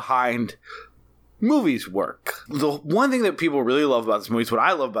rules behind movies work. The one thing that people really love about this movie, is what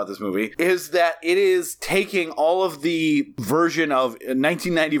I love about this movie, is that it is taking all of the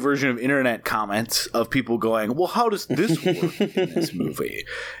 1990 version of internet comments of people going, well, how does this work in this movie?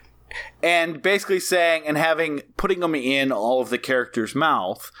 And basically saying and putting them in all of the characters'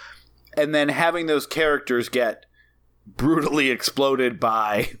 mouth, and then having those characters get brutally exploded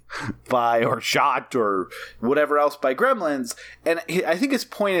by or shot or whatever else by gremlins. And I think his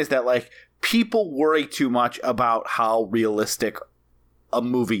point is that, like, people worry too much about how realistic a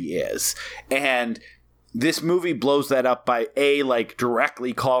movie is. And this movie blows that up by like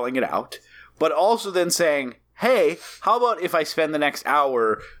directly calling it out, but also then saying, hey, how about if I spend the next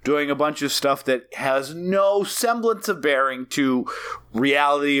hour doing a bunch of stuff that has no semblance of bearing to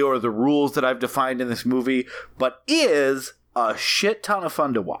reality or the rules that I've defined in this movie, but is a shit ton of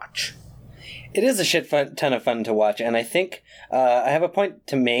fun to watch. It is a ton of fun to watch, and I think I have a point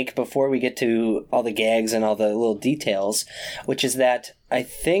to make before we get to all the gags and all the little details, which is that I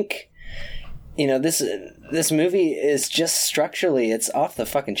think, this movie is just structurally, it's off the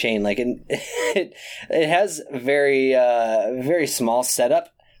fucking chain. Like, it has very very small setup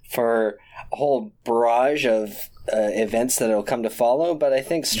for a whole barrage of events that will come to follow, but I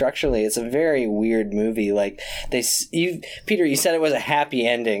think structurally it's a very weird movie. Like, Peter, you said it was a happy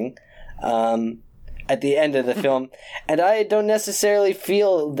ending at the end of the film, and I don't necessarily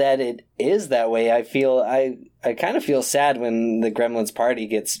feel that it is that way. I kind of feel sad when the Gremlins party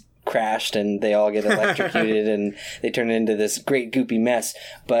gets crashed and they all get electrocuted and they turn into this great goopy mess.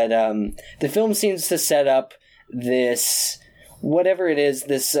 But the film seems to set up this, whatever it is,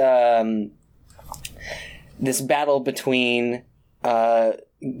 this battle between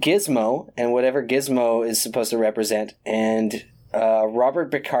Gizmo and whatever Gizmo is supposed to represent, and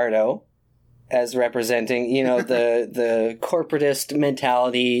Robert Picardo as representing, the corporatist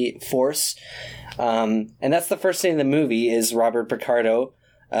mentality force. And that's the first scene in the movie is Robert Picardo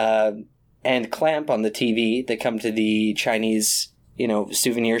and Clamp on the TV. They come to the Chinese,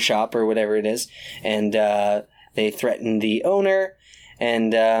 souvenir shop or whatever it is, and they threaten the owner,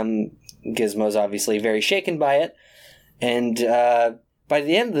 and Gizmo's obviously very shaken by it. And by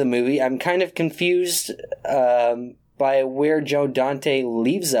the end of the movie, I'm kind of confused by where Joe Dante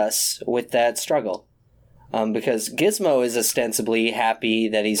leaves us with that struggle. Because Gizmo is ostensibly happy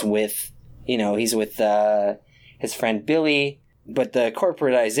that he's with his friend Billy, but the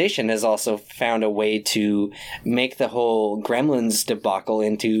corporatization has also found a way to make the whole Gremlins debacle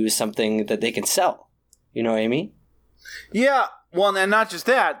into something that they can sell. You know what I mean? Yeah. Well, and not just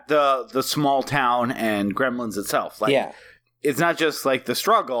that, the small town and Gremlins itself. Like, yeah. It's not just like the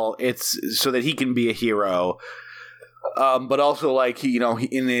struggle, it's so that he can be a hero. But also, like, in a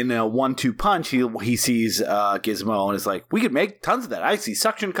 1-2 punch, he sees Gizmo and is like, we could make tons of that. I see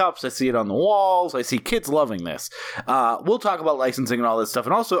suction cups. I see it on the walls. I see kids loving this. We'll talk about licensing and all this stuff.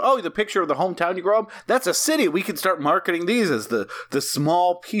 And also, the picture of the hometown you grow up, that's a city. We can start marketing these as the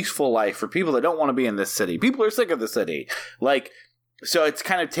small, peaceful life for people that don't want to be in this city. People are sick of the city. Like, so it's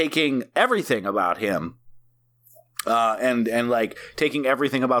kind of taking everything about him. And like taking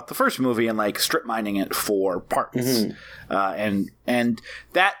everything about the first movie and like strip mining it for parts. Mm-hmm. And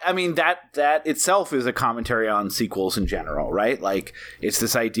that, I mean, that itself is a commentary on sequels in general, right? Like, it's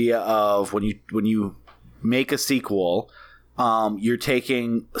this idea of when you make a sequel, you're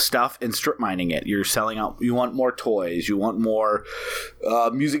taking stuff and strip mining it. You're selling out. You want more toys. You want more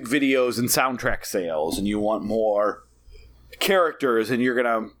music videos and soundtrack sales, and you want more characters, and you're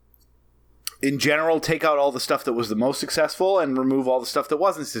gonna, in general, take out all the stuff that was the most successful and remove all the stuff that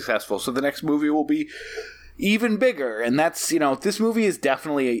wasn't successful. So the next movie will be even bigger. And that's, this movie is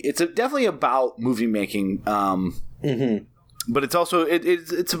definitely about movie making. Mm-hmm. But it's also,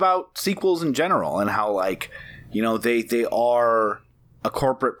 it's about sequels in general and how, like, they are a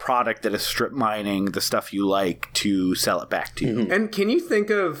corporate product that is strip mining the stuff you like to sell it back to you. Mm-hmm. And can you think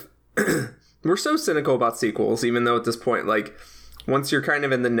of, we're so cynical about sequels, even though at this point, like, once you're kind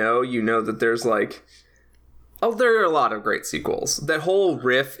of in the know, that there's like Oh, there are a lot of great sequels. That whole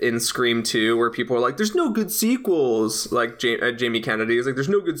riff in Scream 2 where people are like, there's no good sequels. Like Jamie Kennedy is like, there's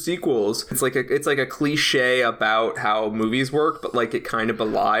no good sequels. It's like a cliche about how movies work, but like it kind of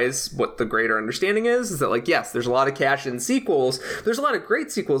belies what the greater understanding is that like, yes, there's a lot of cash in sequels. There's a lot of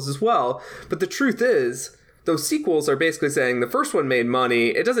great sequels as well. But the truth is, those sequels are basically saying the first one made money.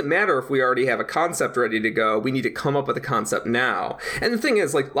 It doesn't matter if we already have a concept ready to go. We need to come up with a concept now. And the thing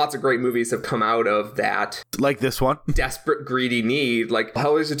is, like, lots of great movies have come out of that. Like this one. Desperate, greedy need. Like,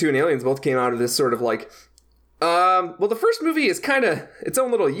 Hellraiser 2 and Aliens both came out of this sort of like, well, the first movie is kind of its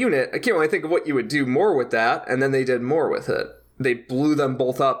own little unit. I can't really think of what you would do more with that. And then they did more with it. They blew them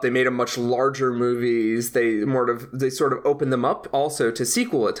both up. They made them much larger movies. They sort of opened them up also to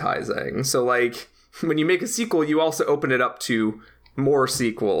sequelizing. So, like, when you make a sequel, you also open it up to more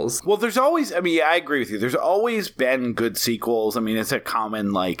sequels. Well, there's always, I mean, yeah, I agree with you. There's always been good sequels. I mean, it's a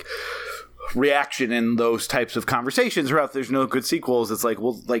common, like, reaction in those types of conversations where if there's no good sequels, it's like,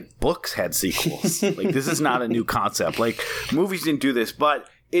 well, like, books had sequels. Like, this is not a new concept. Like, movies didn't do this. But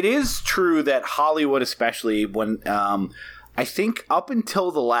it is true that Hollywood, especially when, I think up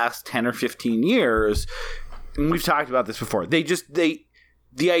until the last 10 or 15 years, and we've talked about this before,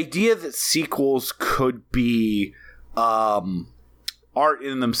 the idea that sequels could be art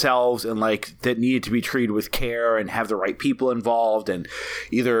in themselves and like that needed to be treated with care and have the right people involved and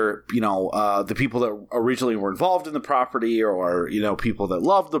either, you know, the people that originally were involved in the property or, you know, people that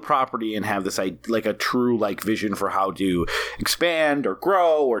love the property and have this like a true like vision for how to expand or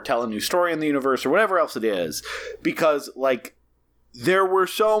grow or tell a new story in the universe or whatever else it is. Because like there were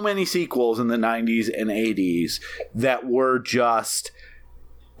so many sequels in the 90s and 80s that were just...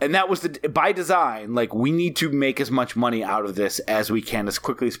 And that was by design, like, we need to make as much money out of this as we can as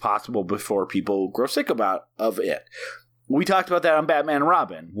quickly as possible before people grow sick of it. We talked about that on Batman and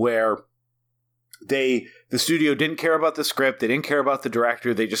Robin, where the studio didn't care about the script, they didn't care about the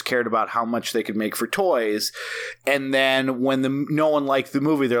director, they just cared about how much they could make for toys. And then when no one liked the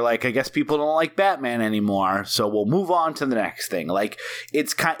movie, they're like, I guess people don't like Batman anymore, so we'll move on to the next thing. Like,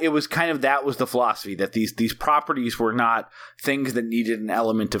 that was the philosophy, that these properties were not things that needed an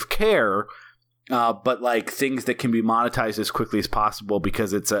element of care, but like things that can be monetized as quickly as possible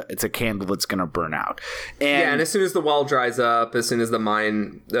because it's a candle that's going to burn out. And as soon as the well dries up, as soon as the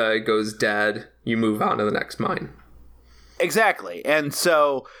mine goes dead, you move on to the next mine. Exactly. And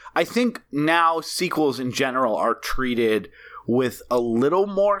so I think now sequels in general are treated with a little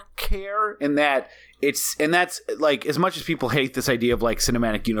more care in that and that's like, as much as people hate this idea of like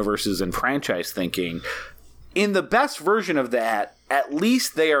cinematic universes and franchise thinking, in the best version of that, at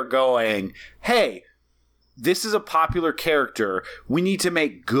least they are going, hey, this is a popular character. We need to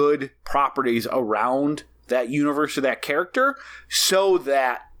make good properties around that universe or that character so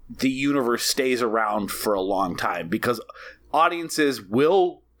that the universe stays around for a long time, because audiences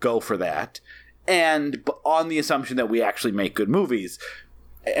will go for that, and on the assumption that we actually make good movies.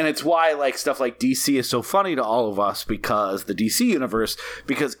 And it's why like stuff like DC is so funny to all of us, because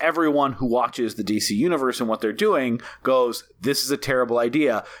because everyone who watches the DC universe and what they're doing goes, this is a terrible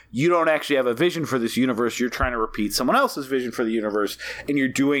idea. You don't actually have a vision for this universe. You're trying to repeat someone else's vision for the universe, and you're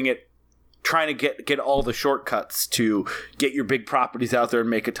doing it trying to get all the shortcuts to get your big properties out there and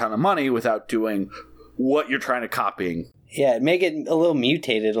make a ton of money without doing what you're trying to copying. Yeah, make it a little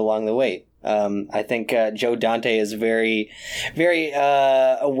mutated along the way. I think Joe Dante is very, very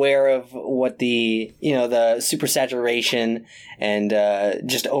aware of what the super saturation and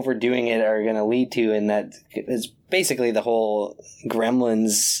just overdoing it are going to lead to, and that is basically the whole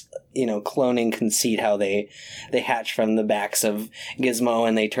Gremlins, cloning conceit, how they hatch from the backs of Gizmo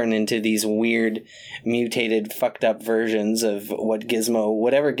and they turn into these weird, mutated, fucked up versions of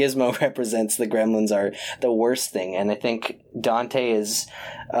whatever Gizmo represents. The Gremlins are the worst thing, and I think Dante is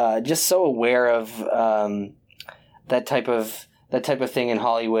just so aware of that type of thing in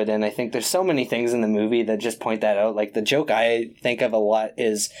Hollywood, and I think there's so many things in the movie that just point that out. Like, the joke I think of a lot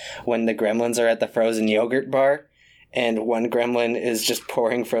is when the Gremlins are at the frozen yogurt bar, and one gremlin is just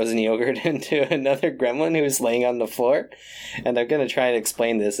pouring frozen yogurt into another gremlin who's laying on the floor. And I'm going to try and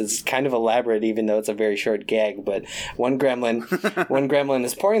explain this. It's kind of elaborate, even though it's a very short gag. But one gremlin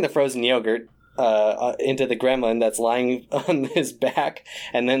is pouring the frozen yogurt into the gremlin that's lying on his back,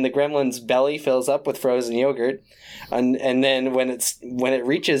 and then the gremlin's belly fills up with frozen yogurt, and then when it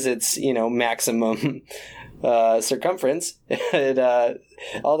reaches its maximum circumference,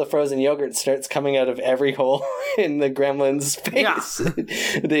 all the frozen yogurt starts coming out of every hole in the gremlin's face.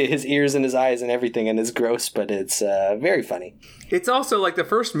 Yeah. His ears and his eyes and everything, and it's gross, but it's very funny. It's also like the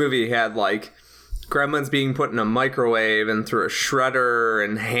first movie had like Gremlins being put in a microwave and through a shredder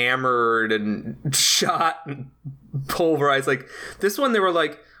and hammered and shot and pulverized. Like, this one, they were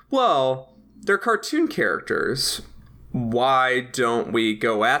like, well, they're cartoon characters. Why don't we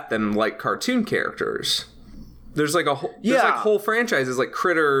go at them like cartoon characters? There's like whole franchises like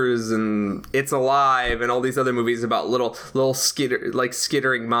Critters and It's Alive and all these other movies about little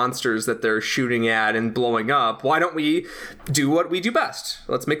skittering monsters that they're shooting at and blowing up. Why don't we do what we do best?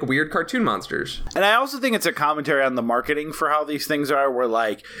 Let's make weird cartoon monsters. And I also think it's a commentary on the marketing for how these things are, where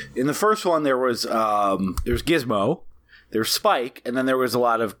like in the first one there was Gizmo, there's Spike, and then there was a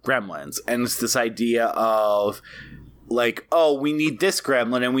lot of Gremlins. And it's this idea of like, oh, we need this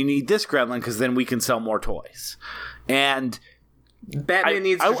gremlin and we need this gremlin because then we can sell more toys. And Batman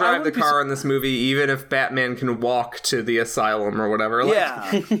needs to drive the car in this movie, even if Batman can walk to the asylum or whatever. Like.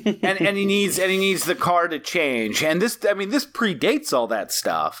 Yeah, and he needs the car to change. And this predates all that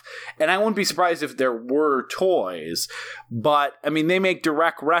stuff. And I wouldn't be surprised if there were toys. But I mean, they make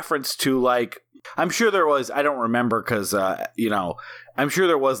direct reference to like. I'm sure there was, I don't remember because, I'm sure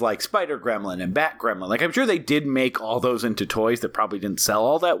there was like Spider Gremlin and Bat Gremlin. Like, I'm sure they did make all those into toys that probably didn't sell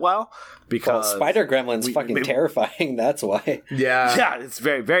all that well. Because Spider Gremlin's fucking terrifying. That's why. Yeah. Yeah, it's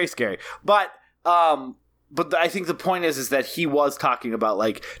very, very scary. But I think the point is that he was talking about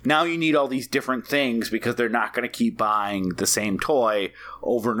like, now you need all these different things because they're not going to keep buying the same toy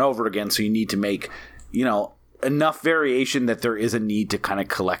over and over again. So you need to make, enough variation that there is a need to kind of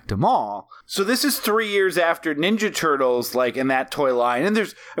collect them all. So this is 3 years after Ninja Turtles, like in that toy line. And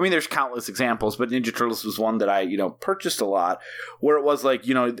there's countless examples, but Ninja Turtles was one that I, purchased a lot, where it was like,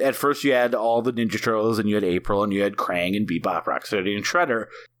 at first you had all the Ninja Turtles and you had April and you had Krang and Bebop, Rocksteady, and Shredder.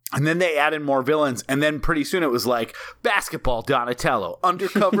 And then they added more villains. And then pretty soon it was like basketball Donatello,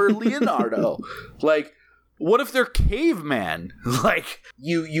 undercover Leonardo. Like, what if they're cavemen? Like,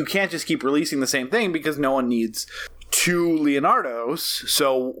 you can't just keep releasing the same thing because no one needs two Leonardos.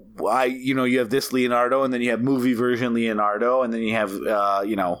 So, you have this Leonardo, and then you have movie version Leonardo, and then you have,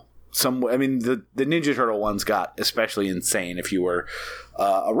 the Ninja Turtle ones got especially insane if you were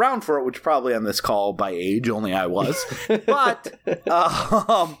around for it, which probably on this call by age, only I was. But,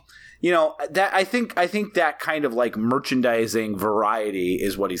 that I think that kind of like merchandising variety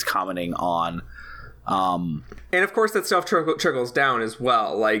is what he's commenting on. And of course that stuff trickles down as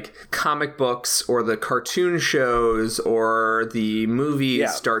well, like comic books or the cartoon shows or the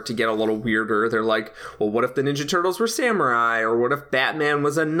movies start to get a little weirder. They're like, well, what if the Ninja Turtles were samurai, or what if Batman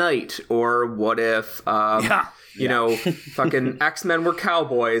was a knight, or what if fucking X-Men were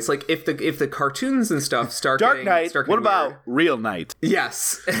cowboys. Like if the cartoons and stuff start Dark Knight, what about weird. Real Knight?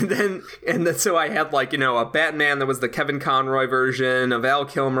 Yes. And then so I had like, a Batman that was the Kevin Conroy version, a Val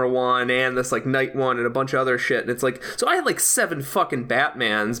Kilmer one, and this like Knight one and a bunch of other shit. And it's like, so I had like 7 fucking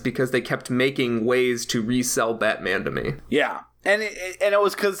Batmans because they kept making ways to resell Batman to me. Yeah. And it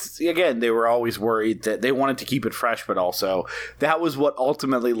was because, again, they were always worried that they wanted to keep it fresh, but also that was what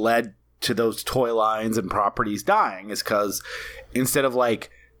ultimately led to those toy lines and properties dying, is because instead of like,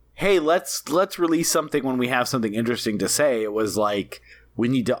 hey, let's release something when we have something interesting to say, it was like, we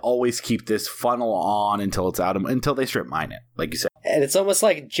need to always keep this funnel on until it's out, until they strip mine it, like you said. And it's almost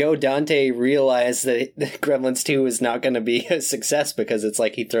like Joe Dante realized that Gremlins 2 is not going to be a success, because it's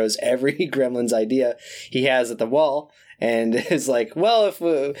like he throws every Gremlins idea he has at the wall and is like, well,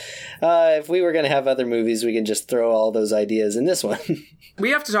 if we were going to have other movies, we can just throw all those ideas in this one. We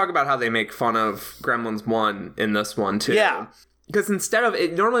have to talk about how they make fun of Gremlins 1 in this one, too. Yeah. Because instead of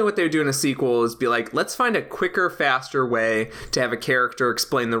it, normally what they would do in a sequel is be like, let's find a quicker, faster way to have a character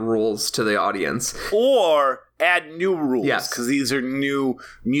explain the rules to the audience. Or add new rules. Yes. Because these are new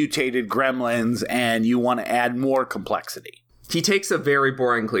mutated gremlins and you want to add more complexity. He takes a very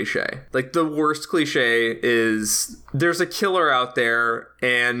boring cliche. Like, the worst cliche is there's a killer out there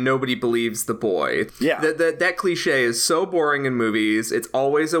and nobody believes the boy. Yeah. That cliche is so boring in movies. It's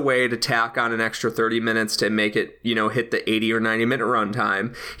always a way to tack on an extra 30 minutes to make it, hit the 80 or 90 minute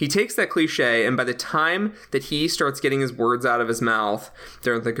runtime. He takes that cliche, and by the time that he starts getting his words out of his mouth,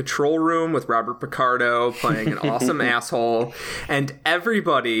 they're in the control room with Robert Picardo playing an awesome asshole, and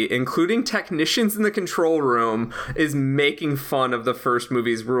everybody, including technicians in the control room, is making fun of the first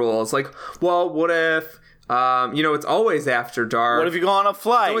movie's rules. Like, well, what if... it's always after dark. What if you go on a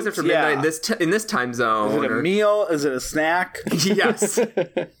flight? It's always after midnight in this time zone. Is it a meal? Is it a snack? Yes.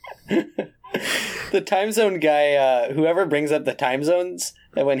 The time zone guy, whoever brings up the time zones,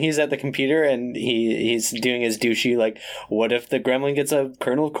 when he's at the computer and he's doing his douchey, like, what if the gremlin gets a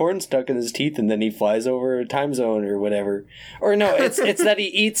kernel of corn stuck in his teeth and then he flies over a time zone or whatever? Or no, it's that he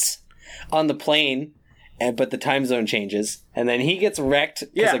eats on the plane but the time zone changes, and then he gets wrecked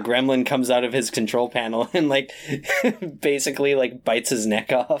because a gremlin comes out of his control panel and like basically like bites his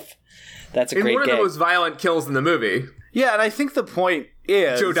neck off. That's a great one gag. of the most violent kills in the movie. Yeah, and I think the point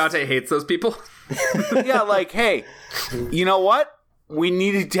is Joe Dante hates those people. Yeah, like, hey, you know what? We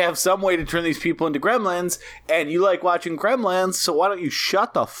needed to have some way to turn these people into gremlins, and you like watching Gremlins, so why don't you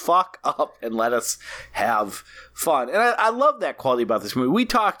shut the fuck up and let us have fun? And I love that quality about this movie. We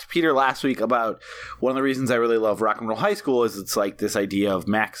talked, Peter, last week about one of the reasons I really love Rock and Roll High School is it's like this idea of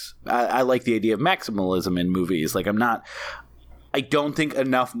I like the idea of maximalism in movies. Like, I don't think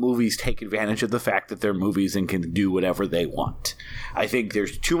enough movies take advantage of the fact that they're movies and can do whatever they want. I think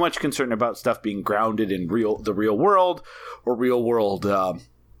there's too much concern about stuff being grounded in the real world or real world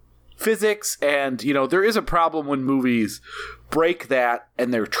physics. And, you know, there is a problem when movies break that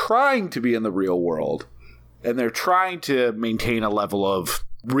and they're trying to be in the real world and they're trying to maintain a level of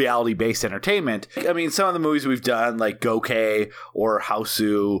reality-based entertainment. I mean, some of the movies we've done, like Gokey or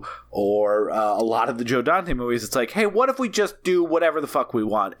Hausu or a lot of the Joe Dante movies, it's like, hey, what if we just do whatever the fuck we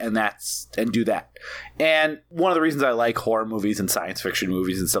want and do that? And one of the reasons I like horror movies and science fiction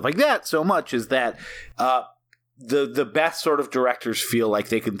movies and stuff like that so much is that the best sort of directors feel like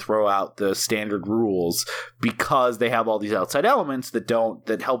they can throw out the standard rules because they have all these outside elements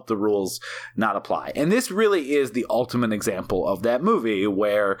that help the rules not apply. And this really is the ultimate example of that movie and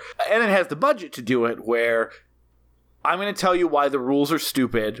it has the budget to do it, where I'm going to tell you why the rules are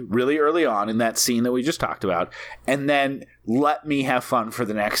stupid really early on in that scene that we just talked about, and then let me have fun for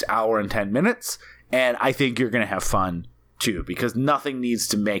the next hour and 10 minutes. And I think you're going to have fun too, because nothing needs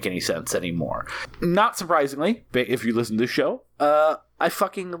to make any sense anymore. Not surprisingly, if you listen to the show, I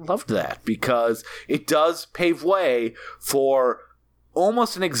fucking loved that because it does pave way for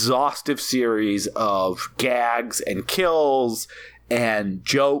almost an exhaustive series of gags and kills and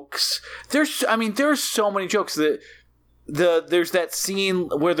jokes. There's so many jokes that there's that scene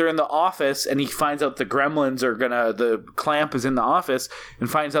where they're in the office and he finds out the gremlins the Clamp is in the office and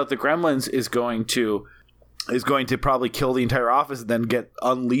finds out the gremlins is going to probably kill the entire office and then get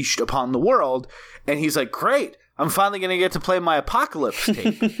unleashed upon the world. And he's like, great, I'm finally going to get to play my Apocalypse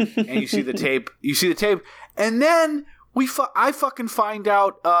tape. And you see the tape. And then I fucking find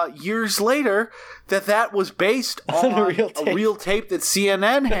out years later that was based on a real tape that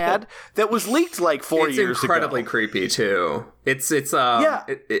CNN had that was leaked like 4 years ago. It's incredibly creepy too. It's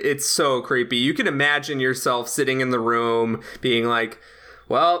so creepy. You can imagine yourself sitting in the room being like,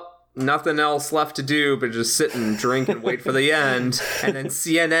 well, nothing else left to do but just sit and drink and wait for the end. And then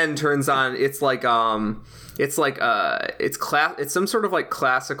CNN turns on. It's some sort of like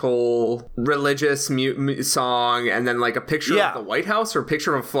classical religious song, and then like a picture of the White House or a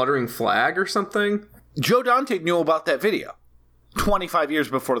picture of a fluttering flag or something. Joe Dante knew about that video 25 years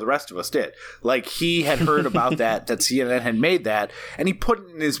before the rest of us did. Like, he had heard about that CNN had made that, and he put it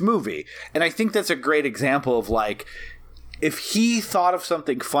in his movie. And I think that's a great example of like, if he thought of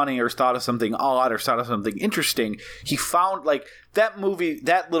something funny or thought of something odd or thought of something interesting, he found like that movie,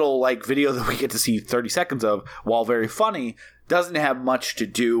 that little like video that we get to see 30 seconds of, while very funny, doesn't have much to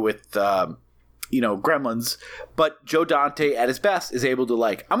do with, Gremlins. But Joe Dante at his best is able to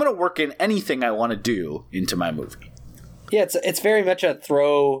like, I'm going to work in anything I want to do into my movie. Yeah, it's very much a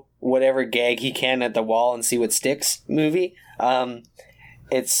throw whatever gag he can at the wall and see what sticks movie.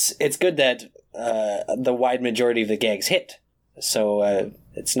 It's good that the wide majority of the gags hit, so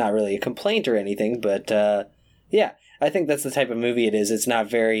it's not really a complaint or anything, but I think that's the type of movie it is. It's not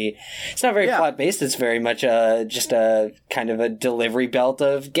very plot based. It's very much just a kind of a delivery belt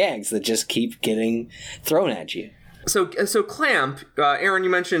of gags that just keep getting thrown at you. So Clamp, Aaron, you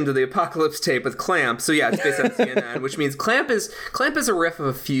mentioned the Apocalypse tape with Clamp. So yeah, it's based on CNN, which means Clamp is a riff of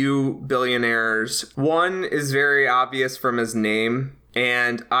a few billionaires. One is very obvious from his name.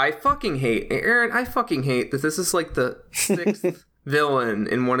 And I fucking hate that this is like the sixth villain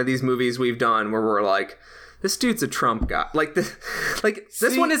in one of these movies we've done where we're like, this dude's a Trump guy.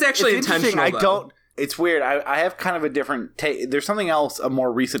 This one is actually intentional. It's weird. I have kind of a different take. There's something else, a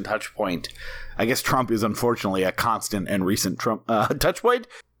more recent touch point. I guess Trump is unfortunately a constant and recent Trump touch point.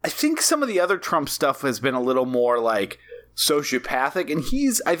 I think some of the other Trump stuff has been a little more like sociopathic, and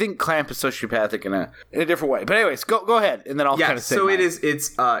I think Clamp is sociopathic in a different way. But anyways, go ahead, and then I'll kind of say. So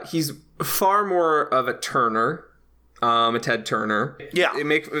he's far more of a Turner, a Ted Turner. Yeah,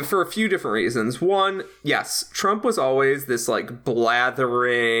 for a few different reasons. One, yes, Trump was always this like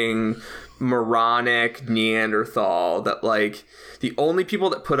blathering, moronic Neanderthal that like the only people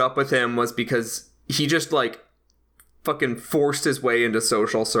that put up with him was because he just like fucking forced his way into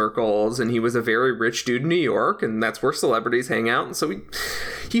social circles, and he was a very rich dude in New York, and that's where celebrities hang out, and so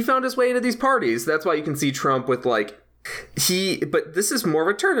he found his way into these parties. That's why you can see Trump with, like, but this is more of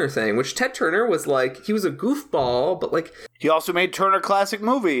a Turner thing, which Ted Turner was like, he was a goofball, but like he also made Turner Classic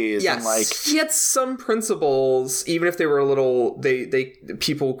Movies. Yes, and like he had some principles, even if they were a little. They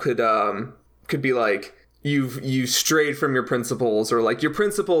people could be like, you strayed from your principles, or like your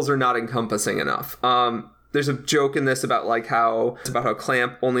principles are not encompassing enough. There's a joke in this about how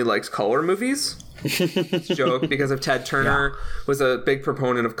Clamp only likes color movies. It's a joke because of Ted Turner was a big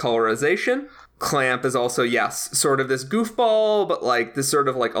proponent of colorization. Clamp is also, yes, sort of this goofball, but like this sort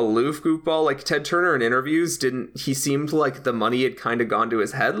of like aloof goofball. Like Ted Turner in interviews he seemed like the money had kind of gone to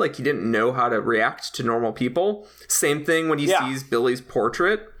his head. Like he didn't know how to react to normal people. Same thing when he sees Billy's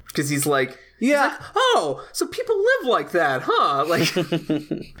portrait, because he's like, oh, so people live like that, huh? Like,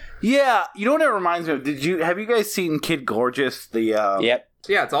 yeah, you know what it reminds me of? Have you guys seen Kid Gorgeous? Yep.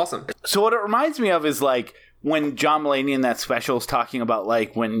 Yeah, it's awesome. So what it reminds me of is like when John Mulaney in that special is talking about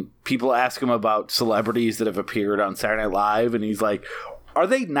like when people ask him about celebrities that have appeared on Saturday Night Live, and he's like, are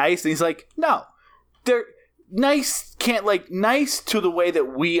they nice? And he's like, no, they're nice. Nice to the way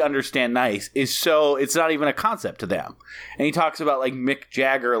that we understand nice is so it's not even a concept to them. And he talks about like Mick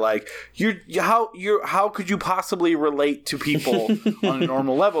Jagger, like how could you possibly relate to people on a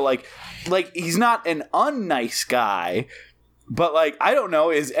normal level? Like he's not an unnice guy. But, like, I don't know,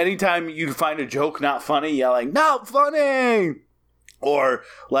 is anytime you find a joke not funny, yelling, not funny! Or,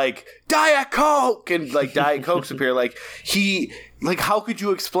 like, Diet Coke! And, like, Diet Cokes appear. Like, how could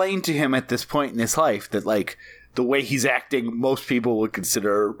you explain to him at this point in his life that, like, the way he's acting, most people would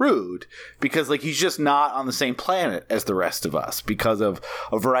consider rude? Because, like, he's just not on the same planet as the rest of us because of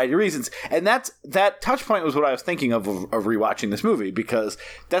a variety of reasons. And that touch point was what I was thinking of rewatching this movie, because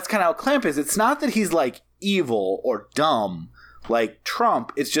that's kind of how Clamp is. It's not that he's, like, evil or dumb like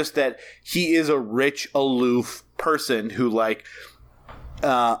Trump. It's just that he is a rich, aloof person who like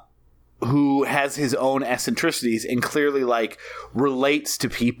who has his own eccentricities and clearly like relates to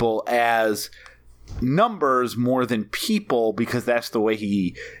people as numbers more than people, because that's the way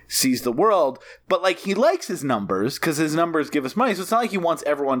he sees the world. But like he likes his numbers because his numbers give us money, so it's not like he wants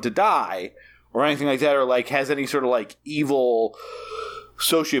everyone to die or anything like that, or like has any sort of like evil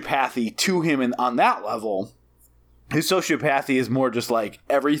sociopathy to him on that level. His sociopathy is more just like,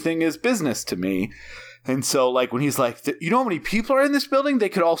 everything is business to me. And so, like, when he's like, you know how many people are in this building? They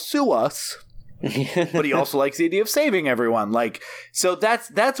could all sue us. But he also likes the idea of saving everyone. Like, so that's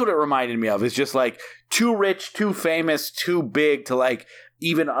what it reminded me of. Is just like too rich, too famous, too big to like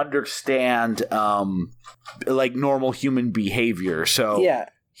even understand like normal human behavior. So yeah.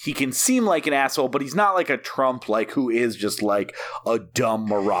 He can seem like an asshole, but he's not like a Trump, like who is just like a dumb,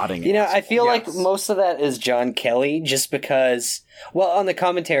 marauding asshole. I feel like most of that is John Kelly, just because, well, on the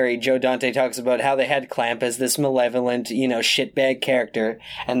commentary, Joe Dante talks about how they had Clamp as this malevolent, shitbag character,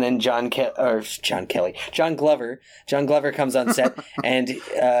 and then John Glover comes on set and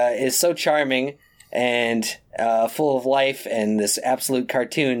is so charming and full of life and this absolute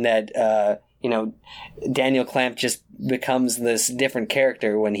cartoon that Daniel Clamp just becomes this different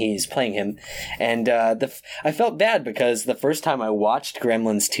character when he's playing him. And I felt bad because the first time I watched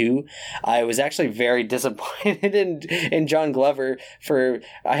Gremlins 2, I was actually very disappointed in John Glover.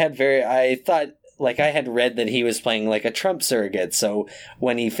 I thought, like, I had read that he was playing like a Trump surrogate. So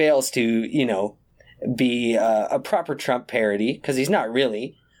when he fails to, be a proper Trump parody, because he's not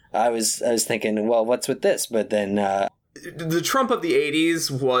really, I was thinking, well, what's with this? But then the Trump of the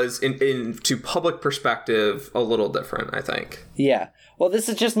 80s was, to public perspective, a little different, I think. Yeah. Well, this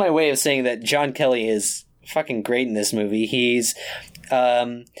is just my way of saying that John Kelly is fucking great in this movie. He's...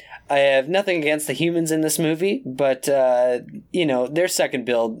 I have nothing against the humans in this movie, but, they're second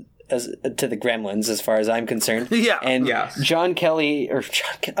build to the Gremlins as far as I'm concerned. Yeah. And yes. John Kelly...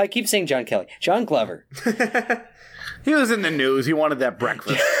 I keep saying John Kelly. John Glover. He was in the news. He wanted that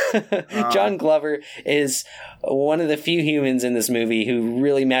breakfast. John Glover is one of the few humans in this movie who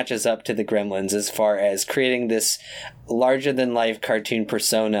really matches up to the Gremlins as far as creating this larger-than-life cartoon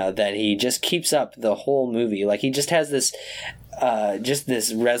persona that he just keeps up the whole movie. Like, he just has this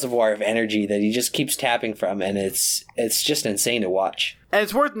reservoir of energy that he just keeps tapping from, and it's just insane to watch. And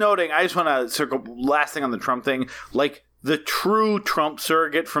it's worth noting, I just want to circle, last thing on the Trump thing, like, the true Trump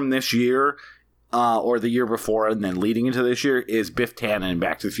surrogate from this year... or the year before and then leading into this year is Biff Tannen in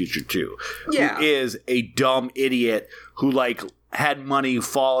Back to the Future 2. Yeah. Who is a dumb idiot who, like, had money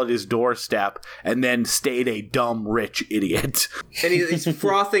fall at his doorstep and then stayed a dumb rich idiot. And he's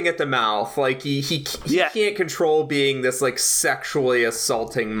frothing at the mouth, like he can't control being this like sexually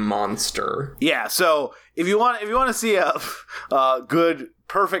assaulting monster. Yeah, so if you want to see a good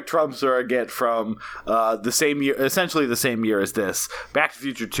perfect Trump surrogate from the same year, essentially the same year as this, Back to the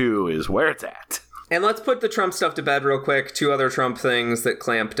Future 2 is where it's at. And let's put the Trump stuff to bed real quick. 2 other Trump things that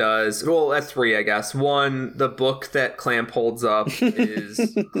Clamp does. Well, that's 3, I guess. 1, the book that Clamp holds up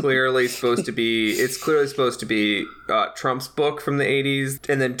is clearly supposed to be Trump's book from the 80s.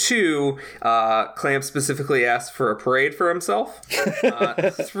 And then 2, Clamp specifically asked for a parade for himself.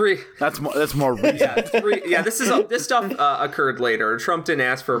 3, that's more recent. Yeah, 3, yeah. This stuff occurred later. Trump didn't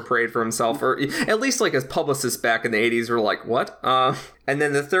ask for a parade for himself, or at least like his publicists back in the 80s were like, what? And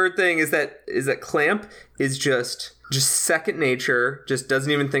then the third thing is that Clamp is just second nature, just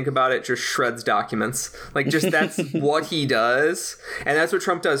doesn't even think about it, just shreds documents. Like, just that's what he does. And that's what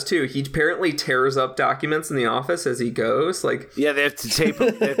Trump does too. He apparently tears up documents in the office as he goes. Like, yeah, they have to tape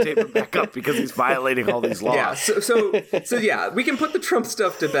him back up because he's violating all these laws. Yeah, so yeah, we can put the Trump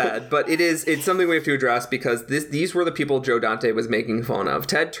stuff to bed, but it's something we have to address because these were the people Joe Dante was making fun of.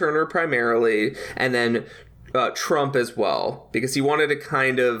 Ted Turner primarily, and then Trump as well, because he wanted to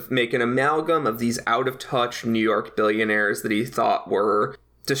kind of make an amalgam of these out-of-touch New York billionaires that he thought were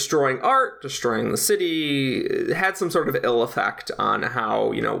destroying art, destroying the city. It had some sort of ill effect on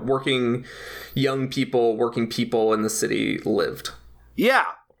how, working people in the city lived. Yeah.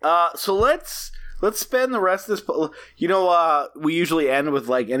 So let's spend the rest of this. We usually end with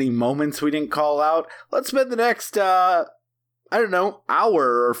like any moments we didn't call out. Let's spend the next hour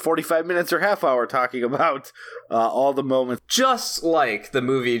or 45 minutes or half hour talking about all the moments. Just like the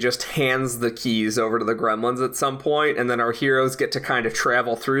movie just hands the keys over to the gremlins at some point, and then our heroes get to kind of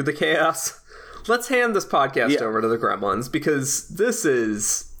travel through the chaos. Let's hand this podcast over to the gremlins, because this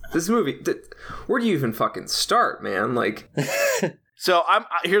movie, where do you even fucking start, man? Like, So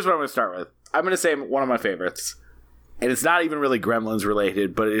here's what I'm going to start with. I'm going to say one of my favorites, and it's not even really Gremlins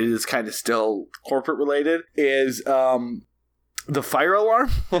related, but it is kind of still corporate related, is the fire alarm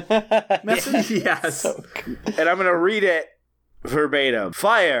message. Yes. And I'm going to read it verbatim.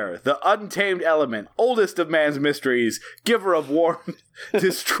 Fire, the untamed element, oldest of man's mysteries, giver of warmth,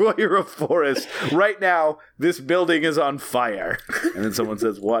 destroyer of forests. Right now, this building is on fire. And then someone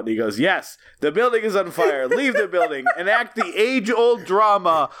says, what? And he goes, yes, the building is on fire. Leave the building. Enact the age-old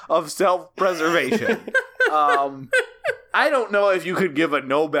drama of self-preservation. I don't know if you could give a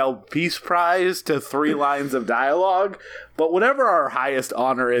Nobel Peace Prize to 3 lines of dialogue, but whatever our highest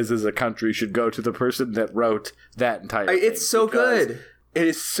honor is as a country should go to the person that wrote that entire thing. It's so good. It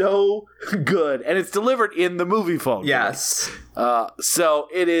is so good, and it's delivered in the movie phone. Yes. So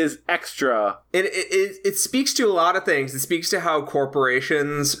it is extra. It speaks to a lot of things. It speaks to how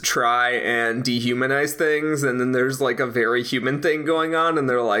corporations try and dehumanize things, and then there's like a very human thing going on, and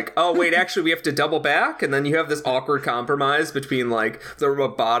they're like, oh wait, actually we have to double back, and then you have this awkward compromise between like the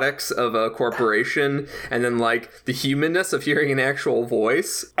robotics of a corporation and then like the humanness of hearing an actual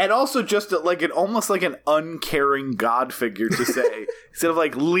voice. And also just almost like an uncaring God figure to say, instead of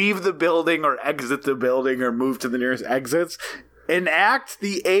like leave the building or exit the building or move to the nearest exits, enact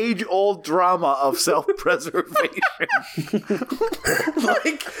the age-old drama of self-preservation.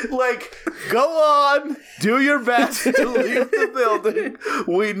 like, go on, do your best to leave the building.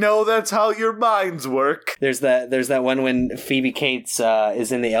 We know that's how your minds work. There's that one when Phoebe Cates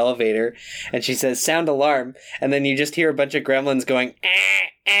is in the elevator and she says, sound alarm, and then you just hear a bunch of gremlins going,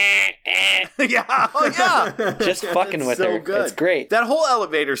 Yeah, oh yeah. Just fucking with so her. Good. It's great. That whole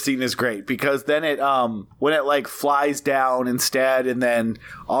elevator scene is great because then it when it like flies down instead and then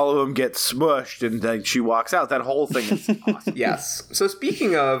all of them get smushed and then she walks out. That whole thing is awesome. Yes. So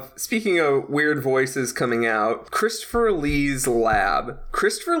speaking of weird voices coming out, Christopher Lee's lab.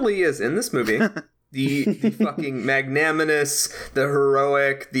 Christopher Lee is in this movie. The fucking magnanimous, the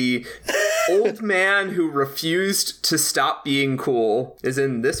heroic, the old man who refused to stop being cool is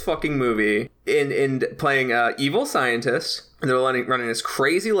in this fucking movie in playing a evil scientist. And they're running this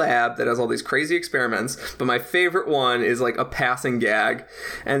crazy lab that has all these crazy experiments. But my favorite one is like a passing gag,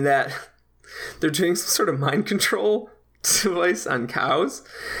 and that they're doing some sort of mind control device on cows.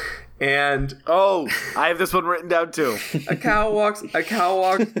 And I have this one written down too. A cow walks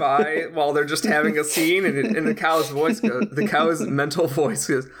by while they're just having a scene, and the cow's mental voice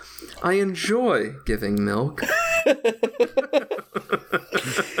goes, "I enjoy giving milk."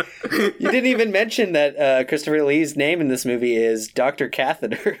 You didn't even mention that Christopher Lee's name in this movie is Dr.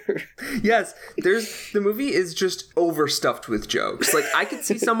 Catheter. Yes, the movie is just overstuffed with jokes. Like, I could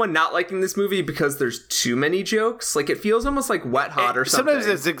see someone not liking this movie because there's too many jokes. Like, it feels almost like Wet Hot or something. Sometimes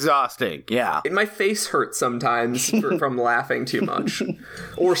it's exhausting. Yeah. My face hurts sometimes from laughing too much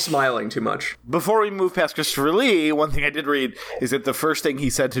or smiling too much. Before we move past Christopher Lee, one thing I did read is that the first thing he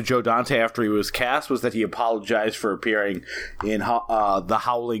said to Joe Dante after he was cast was that he apologized for appearing in The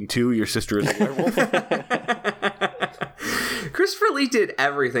Howling 2, Your Sister is a Werewolf. Christopher Lee did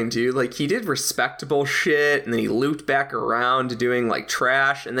everything, dude. Like, he did respectable shit, and then he looped back around to doing, like,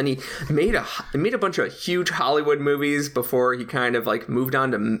 trash, and then he made a bunch of huge Hollywood movies before he kind of, like, moved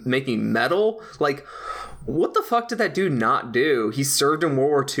on to making metal. Like, what the fuck did that dude not do? He served in World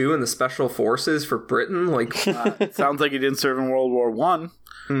War II in the Special Forces for Britain. Like, sounds like he didn't serve in World War One.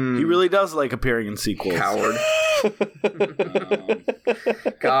 He really does like appearing in sequels. Coward.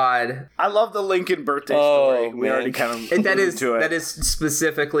 God, I love the Lincoln birthday story. We man. already kind of and that to it. that is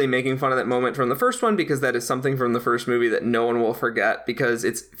specifically making fun of that moment from the first one, because that is something from the first movie that no one will forget, because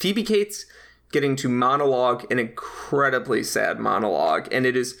it's Phoebe Cates getting to monologue an incredibly sad monologue, and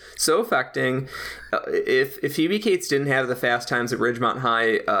it is so affecting. If Phoebe Cates didn't have the Fast Times at Ridgemont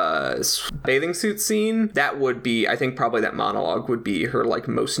High bathing suit scene, that would be, I think, probably that monologue would be her like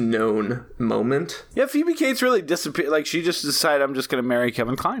most known moment. Yeah, Phoebe Cates really disappeared. Like, she just decided, I'm just going to marry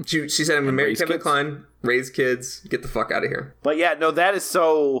Kevin Kline. She said, "I'm gonna marry Kevin kids. Kline, raise kids, get the fuck out of here." But yeah, no, that is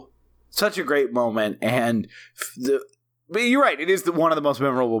such a great moment, and but you're right. It is one of the most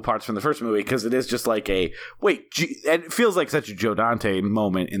memorable parts from the first movie, because it is just like and it feels like such a Joe Dante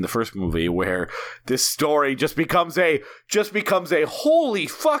moment in the first movie, where this story just becomes a holy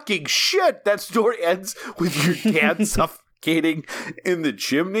fucking shit. That story ends with your dad suffocating in the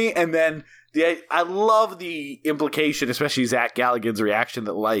chimney, and then I love the implication, especially Zach Galligan's reaction,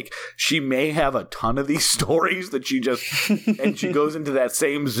 that like she may have a ton of these stories that she just and she goes into that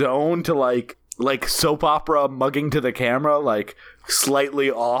same zone to like soap opera mugging to the camera, like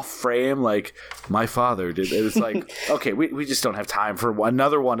slightly off frame, like my father did. It's like, okay, we just don't have time for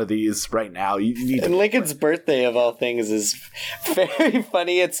another one of these right now. You need And Lincoln's birthday, of all things, is very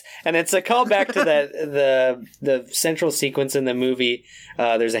funny. It's a callback to that the central sequence in the movie.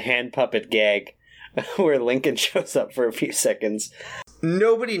 There's a hand puppet gag where Lincoln shows up for a few seconds.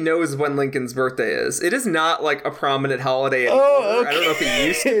 Nobody knows when Lincoln's birthday is. It is not like a prominent holiday anymore. Oh, okay. I don't know if it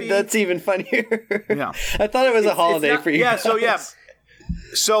used to be. That's even funnier. Yeah. I thought it was a holiday not- for you. Yeah, guys. so yeah.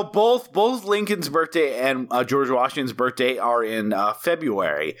 So both Lincoln's birthday and George Washington's birthday are in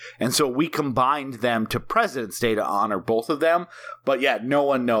February, and so we combined them to President's Day to honor both of them. But yeah, no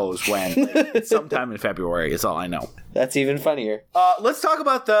one knows when. It's sometime in February is all I know. That's even funnier. Let's talk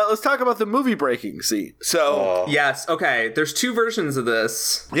about the movie breaking scene. So Yes, okay. There's two versions of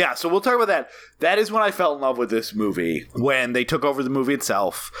this. yeah, so we'll talk about that. That is when I fell in love with this movie, when they took over the movie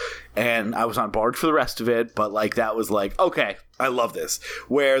itself, and I was on board for the rest of it, but like that was like, okay, I love this.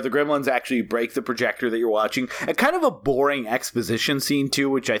 Where the gremlins actually break the projector that you're watching, and kind of a boring exposition scene too,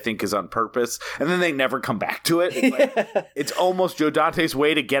 which I think is on purpose, and then they never come back to it. It's, like, it's almost Joe Dante's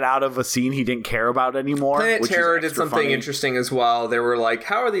way to get out of a scene he didn't care about anymore. Planet which Terror is did extra something funny. interesting as well. They were like,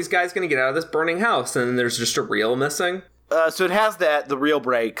 how are these guys going to get out of this burning house? And then there's just a reel missing. So it has the reel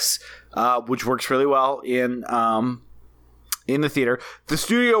breaks, which works really well in the theater. The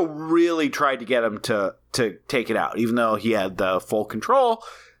studio really tried to get him to take it out, even though he had the full control.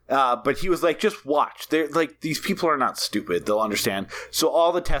 But he was like, just watch. They're like, these people are not stupid. They'll understand. So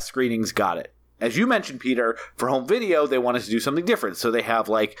all the test screenings got it. As you mentioned, Peter, for home video, they wanted to do something different. So they have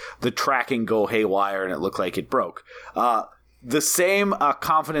like the tracking go haywire and it looked like it broke. The same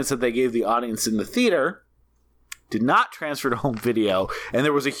confidence that they gave the audience in the theater did not transfer to home video, and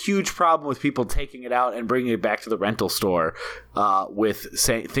there was a huge problem with people taking it out and bringing it back to the rental store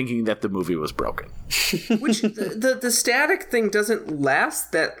thinking that the movie was broken. Which the static thing doesn't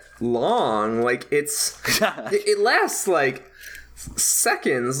last that long. Like it lasts like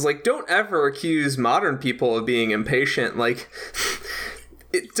seconds. Like, don't ever accuse modern people of being impatient. Like,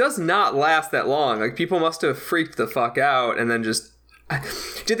 it does not last that long. Like, people must have freaked the fuck out and then just.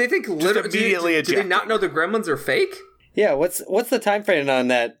 Did they think immediately did they not know the gremlins are fake? Yeah, what's the time frame on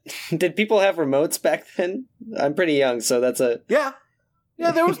that? Did people have remotes back then? I'm pretty young, so that's a Yeah,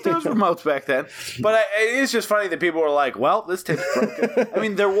 there was remotes back then, but it is just funny that people were like, "Well, this tape's broken." I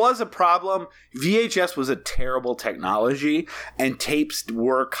mean, there was a problem. VHS was a terrible technology, and tapes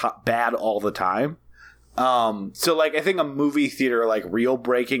were bad all the time. So like, I think a movie theater like reel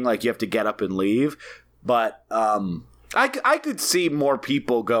breaking, like you have to get up and leave, but I could see more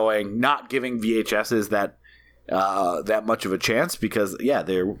people not giving VHSs that that much of a chance because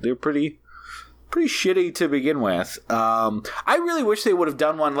they're pretty shitty to begin with. I really wish they would have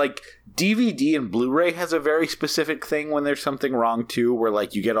done one like DVD and Blu-ray has a very specific thing when there's something wrong too, where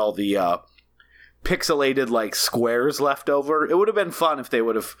like you get all the pixelated like squares left over. It would have been fun if they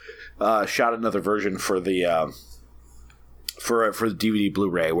would have shot another version for the for the DVD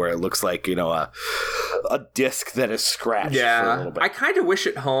Blu-ray where it looks like, you know, a disc that is scratched for a little bit. I kind of wish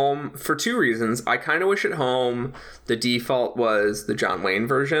at home for two reasons. I kind of wish at home the default was the John Wayne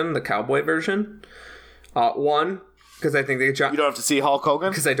version, the cowboy version. One, because I think you don't have to see Hulk Hogan?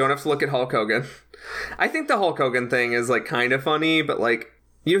 Because I don't have to look at Hulk Hogan. I think the Hulk Hogan thing is like kind of funny, but like,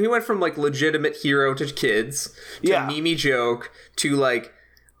 you know, he went from like legitimate hero to kids to Mimi joke to like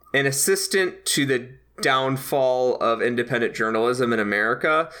an assistant to the downfall of independent journalism in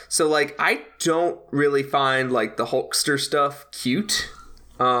America. So like I don't really find like the Hulkster stuff cute.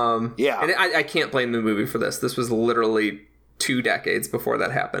 And I can't blame the movie for this. This was literally 2 decades before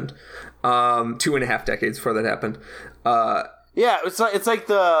that happened. 2.5 decades before that happened. It's like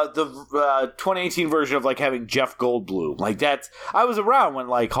the 2018 version of like having Jeff Goldblum. Like I was around when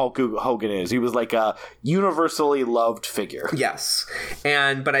like Hulk Hogan is. He was like a universally loved figure. Yes,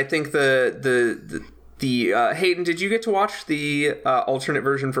 but I think the Hayden, did you get to watch the alternate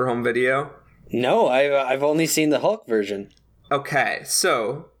version for home video? No, I've only seen the Hulk version. Okay,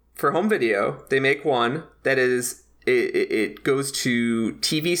 so for home video, they make one that is it goes to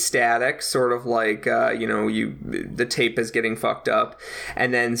TV static, sort of like the tape is getting fucked up,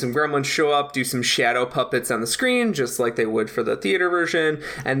 and then some gremlins show up, do some shadow puppets on the screen, just like they would for the theater version,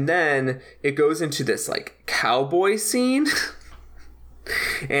 and then it goes into this like cowboy scene.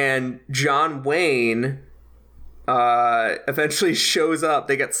 And John Wayne eventually shows up.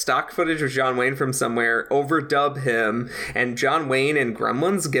 They get stock footage of John Wayne from somewhere, overdub him, and John Wayne and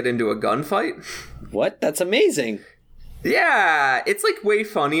Gremlins get into a gunfight. What? That's amazing. Yeah, it's like way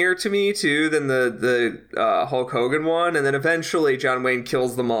funnier to me too than the Hulk Hogan one, and then eventually John Wayne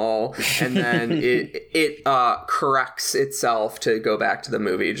kills them all, and then it corrects itself to go back to the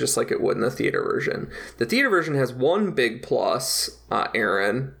movie just like it would in the theater version. The theater version has one big plus.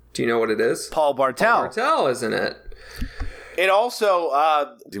 Aaron, do you know what it is? Paul Bartel. Paul Bartel is in it. It also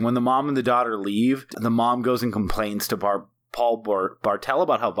when the mom and the daughter leave, the mom goes and complains to Paul Bartel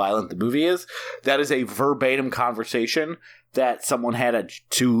about how violent the movie is. That is a verbatim conversation that someone had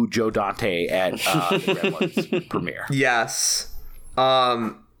to Joe Dante at the Gremlins premiere. Yes.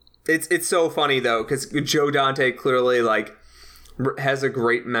 It's so funny though, because Joe Dante clearly like has a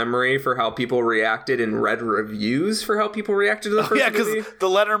great memory for how people reacted and read reviews for how people reacted to the first movie. Because the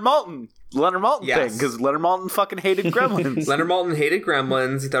Leonard Maltin thing, because Leonard Maltin fucking hated Gremlins. Leonard Maltin hated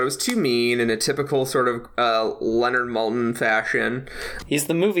Gremlins. He thought it was too mean in a typical sort of Leonard Maltin fashion. He's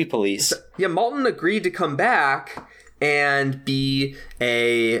the movie police. Yeah, Maltin agreed to come back and be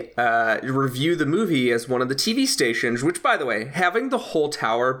review the movie as one of the TV stations, which, by the way, having the whole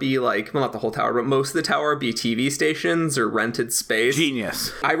tower be like, well, not the whole tower, but most of the tower be TV stations or rented space.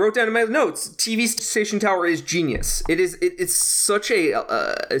 Genius. I wrote down in my notes, TV station tower is genius. It's such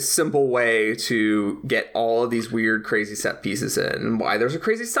a simple way to get all of these weird, crazy set pieces in, and why there's a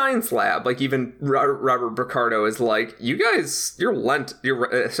crazy science lab. Like, even Robert Picardo is like, you guys, your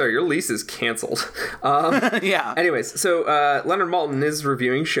lease is canceled. Yeah. Anyways, so Leonard Maltin is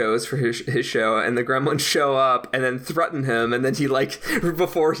reviewing shows for his show, and the Gremlins show up and then threaten him, and then he, like,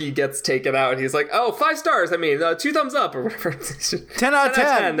 before he gets taken out, he's like, oh, 5 stars, 2 thumbs up, or whatever. 10 out of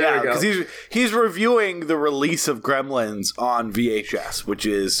 10. There we go. Because he's reviewing the release of Gremlins on VHS, which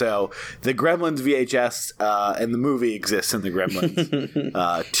is, so the Gremlins VHS and the movie exists in the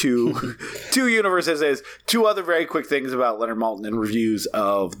Gremlins. Two universes. There's 2 other very quick things about Leonard Maltin in reviews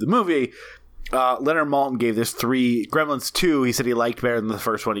of the movie. Leonard Maltin gave this 3 Gremlins 2. He said he liked better than the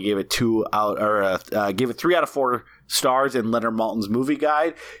first one. He gave it 3 out of 4 stars in Leonard Maltin's movie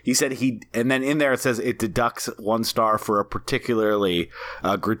guide. He said and then in there it says it deducts 1 star for a particularly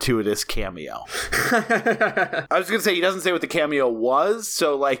gratuitous cameo. I was gonna say he doesn't say what the cameo was,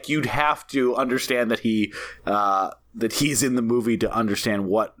 so like you'd have to understand that he's in the movie to understand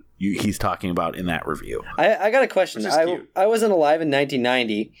what he's talking about in that review. I got a question. I wasn't alive in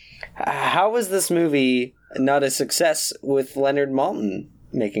 1990. How was this movie not a success with Leonard Maltin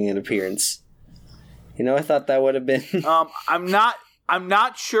making an appearance? I thought that would have been. I'm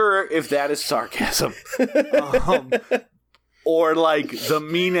not sure if that is sarcasm, or like the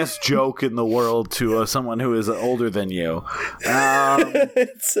meanest joke in the world to someone who is older than you. I'm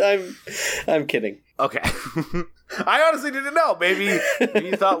kidding. Okay. I honestly didn't know. Maybe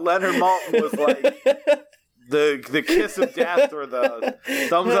you thought Leonard Maltin was like The kiss of death or the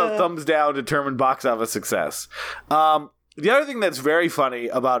thumbs up, thumbs down determined box office success. The other thing that's very funny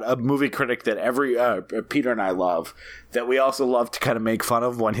about a movie critic that Peter and I love, that we also love to kind of make fun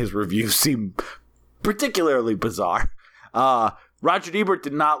of when his reviews seem particularly bizarre. Roger Ebert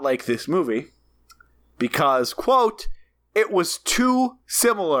did not like this movie because, quote, it was too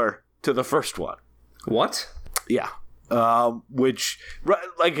similar to the first one. What? Yeah. Which,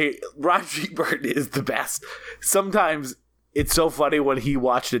 like, Roger Ebert is the best. Sometimes it's so funny when he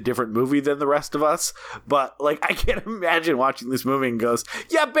watched a different movie than the rest of us, but, like, I can't imagine watching this movie and goes,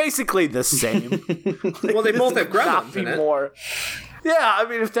 yeah, basically the same. Like, Well, they both have gremlins in it. more. Yeah, I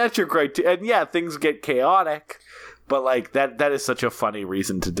mean, if that's your criteria, and yeah, things get chaotic, but, like, that is such a funny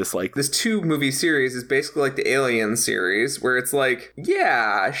reason to dislike This 2-movie series is basically like the Alien series, where it's like,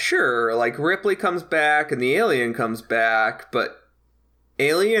 yeah, sure, like Ripley comes back and the alien comes back, but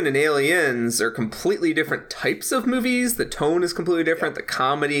Alien and Aliens are completely different types of movies. The tone is completely different. The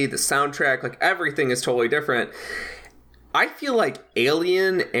comedy, the soundtrack, like everything is totally different. I feel like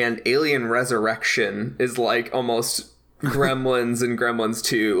Alien and Alien Resurrection is like almost Gremlins and Gremlins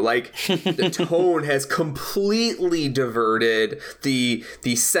 2. Like, the tone has completely diverted. The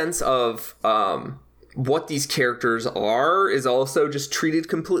sense of what these characters are is also just treated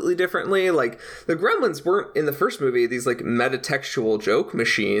completely differently. Like, the Gremlins weren't in the first movie these like metatextual joke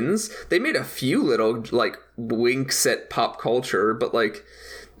machines. They made a few little like winks at pop culture, but like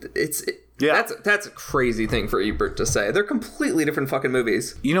that's a crazy thing for Ebert to say. They're completely different fucking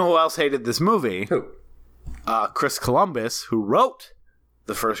movies. You know who else hated this movie? Who? Chris Columbus, who wrote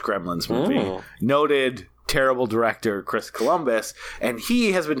the first Gremlins movie, noted terrible director Chris Columbus, and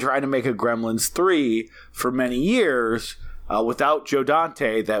he has been trying to make a Gremlins 3 for many years without Joe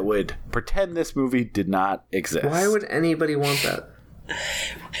Dante that would pretend this movie did not exist. Why would anybody want that?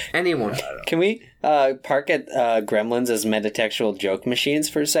 Anyone? Can we park at Gremlins as metatextual joke machines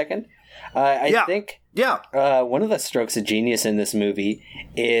for a second? I think one of the strokes of genius in this movie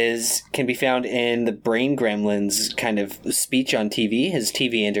can be found in the Brain Gremlins kind of speech on TV, his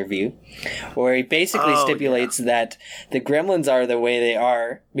TV interview, where he basically stipulates that the Gremlins are the way they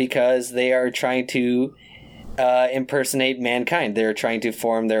are because they are trying to impersonate mankind. They're trying to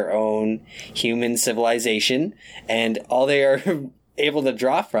form their own human civilization, and all they are able to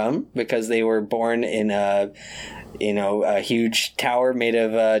draw from, because they were born in a huge tower made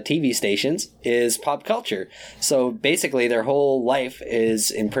of TV stations, is pop culture. So basically their whole life is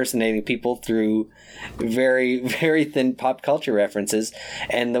impersonating people through very, very thin pop culture references.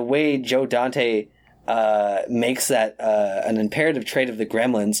 And the way Joe Dante makes that an imperative trait of the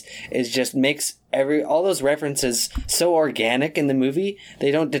Gremlins is just makes all those references so organic in the movie,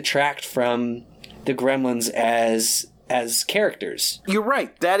 they don't detract from the Gremlins as characters. You're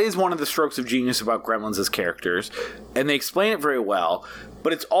right. That is one of the strokes of genius about Gremlins as characters, and they explain it very well.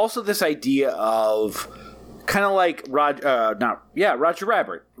 But it's also this idea of kind of like Roger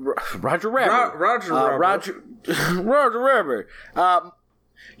Rabbit. Roger Rabbit.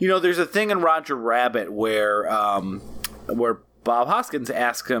 There's a thing in Roger Rabbit where Bob Hoskins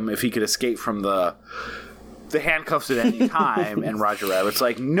asks him if he could escape from the handcuffs at any time, and Roger Rabbit's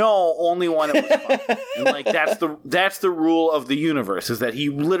like, no, only when it was fun. And like that's the rule of the universe, is that he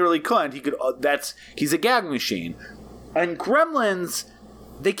literally couldn't. He's a gag machine. And Gremlins,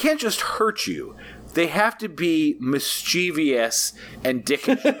 they can't just hurt you. They have to be mischievous and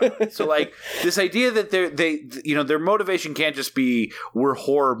dickish. So like this idea that their motivation can't just be we're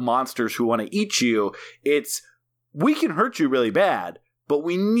horror monsters who want to eat you. It's we can hurt you really bad, but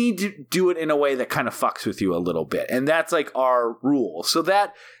we need to do it in a way that kind of fucks with you a little bit. And that's like our rule. So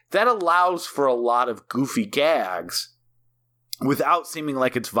that allows for a lot of goofy gags without seeming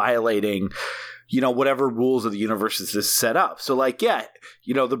like it's violating, whatever rules of the universe is set up. So like,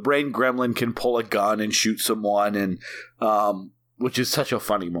 the Brain Gremlin can pull a gun and shoot someone, and which is such a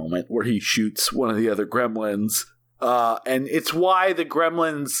funny moment where he shoots one of the other gremlins. And it's why the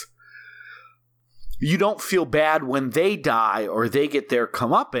Gremlins, you don't feel bad when they die or they get their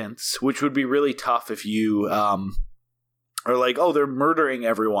comeuppance, which would be really tough if you are like, oh, they're murdering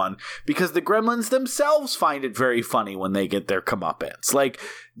everyone, because the Gremlins themselves find it very funny when they get their comeuppance, like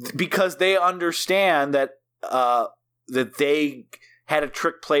because they understand that that they had a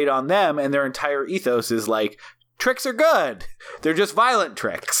trick played on them, and their entire ethos is like, tricks are good, they're just violent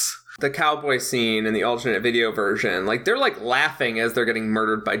tricks. The cowboy scene in the alternate video version, like they're like laughing as they're getting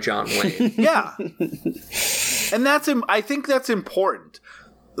murdered by John Wayne. Yeah. And I think that's important.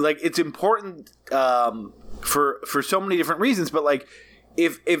 Like, it's important for so many different reasons, but like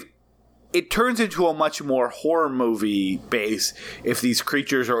if it turns into a much more horror movie base if these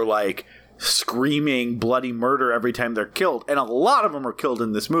creatures are like screaming bloody murder every time they're killed, and a lot of them are killed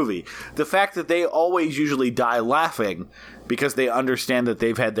in this movie. The fact that they always usually die laughing because they understand that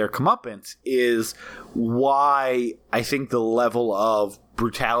they've had their comeuppance is why I think the level of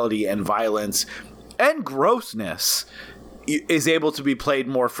brutality and violence and grossness is able to be played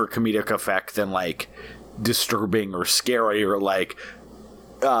more for comedic effect than like disturbing or scary or like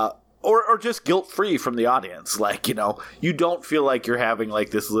or just guilt-free from the audience. Like, you know, you don't feel like you're having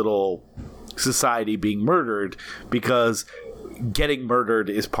like this little society being murdered because getting murdered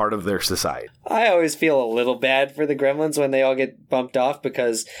is part of their society. I always feel a little bad for the Gremlins when they all get bumped off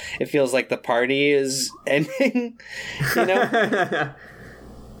because it feels like the party is ending, you know?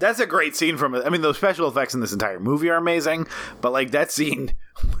 That's a great scene from it. I mean, the special effects in this entire movie are amazing, but like that scene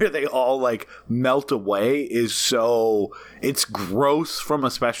where they all like melt away is so, it's gross from a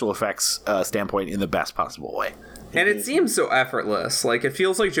special effects standpoint in the best possible way. And it seems so effortless. Like, it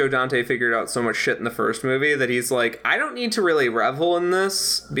feels like Joe Dante figured out so much shit in the first movie that he's like, I don't need to really revel in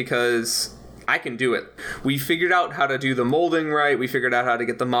this because I can do it. We figured out how to do the molding right. We figured out how to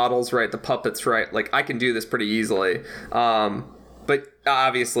get the models right, the puppets right. Like, I can do this pretty easily. But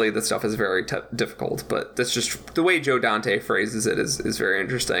obviously, the stuff is very difficult. But that's just the way Joe Dante phrases it is very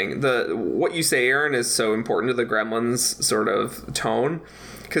interesting. What you say, Aaron, is so important to the Gremlins sort of tone,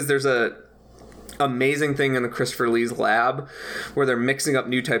 because there's a amazing thing in the Christopher Lee's lab where they're mixing up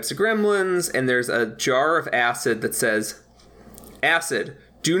new types of gremlins, and there's a jar of acid that says, "Acid,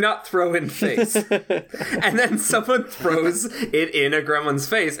 do not throw in face." And then someone throws it in a gremlin's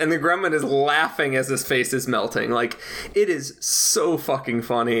face, and the gremlin is laughing as his face is melting. Like, it is so fucking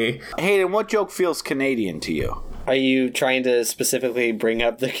funny. Hayden, what joke feels Canadian to you? Are you trying to specifically bring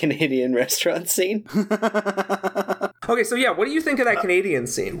up the Canadian restaurant scene? Okay, so yeah, what do you think of that Canadian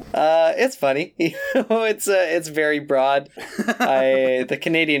scene? It's funny. You know, it's very broad. The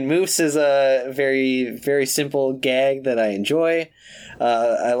Canadian moose is a very, very simple gag that I enjoy.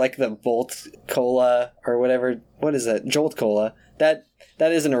 I like the Bolt Cola or whatever. What is that? Jolt Cola. That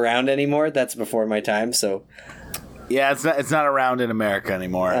isn't around anymore. That's before my time. So yeah, it's not around in America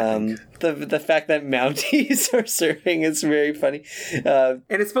anymore. The fact that Mounties are serving is very funny. And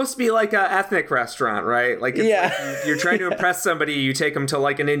it's supposed to be like an ethnic restaurant, right? Like, it's like you're trying to impress somebody, you take them to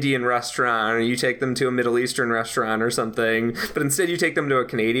like an Indian restaurant, or you take them to a Middle Eastern restaurant or something, but instead you take them to a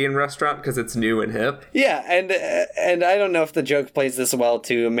Canadian restaurant because it's new and hip. Yeah, and I don't know if the joke plays this well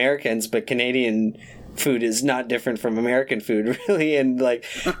to Americans, but Canadian food is not different from American food, really. And like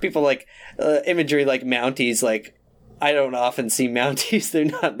people like imagery like Mounties, like, I don't often see Mounties. They're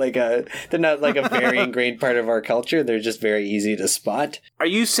not like a very ingrained part of our culture. They're just very easy to spot. Are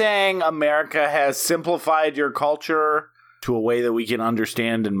you saying America has simplified your culture to a way that we can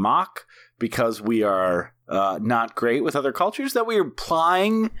understand and mock because we are not great with other cultures? That we're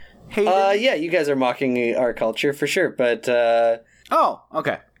implying, Hayden? Yeah, you guys are mocking our culture for sure. But oh,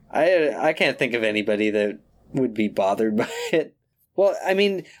 okay. I can't think of anybody that would be bothered by it. Well, I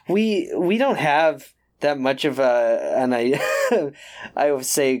mean, we don't have that much of I would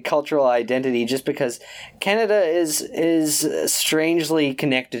say cultural identity, just because Canada is strangely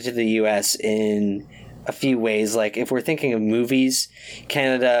connected to the US in a few ways. Like, if we're thinking of movies,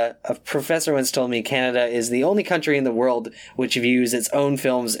 Canada, a professor once told me Canada is the only country in the world which views its own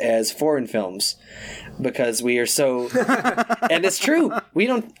films as foreign films, because we are so and it's true.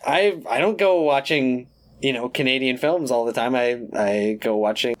 I don't go watching, you know, Canadian films all the time. I go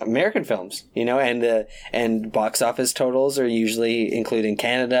watching American films, you know, and box office totals are usually including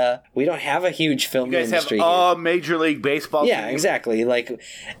Canada. We don't have a huge film industry. You guys have a Major League Baseball team. Team. Exactly. Like,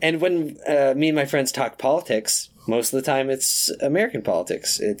 and when me and my friends talk politics, most of the time it's American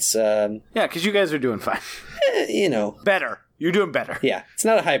politics. It's yeah, because you guys are doing fine. You know, better. You're doing better. Yeah, it's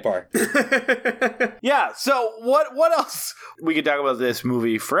not a high bar. Yeah, so what else? We could talk about this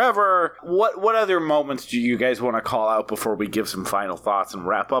movie forever. What other moments do you guys want to call out before we give some final thoughts and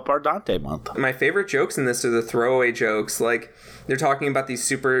wrap up our Dante month? My favorite jokes in this are the throwaway jokes. Like, they're talking about these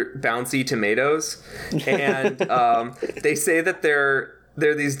super bouncy tomatoes, and they say that they're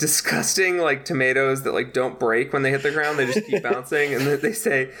these disgusting, like, tomatoes that, like, don't break when they hit the ground. They just keep bouncing. And then they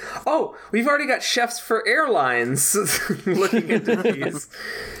say, "Oh, we've already got chefs for airlines looking into these."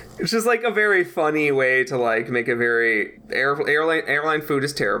 It's just, like, a very funny way to, like, make a very... Airline food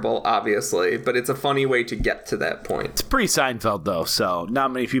is terrible, obviously, but it's a funny way to get to that point. It's pre-Seinfeld, though, so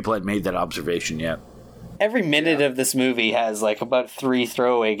not many people had made that observation yet. Every minute of this movie has like about 3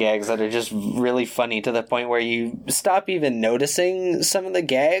 throwaway gags that are just really funny, to the point where you stop even noticing some of the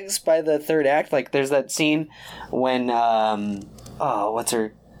gags by the third act. Like, there's that scene when what's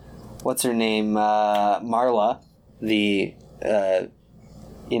her name, Marla, the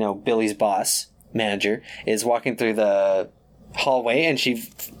Billy's boss, manager, is walking through the hallway and she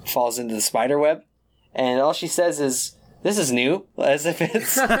falls into the spider web. And all she says is, "This is new," as if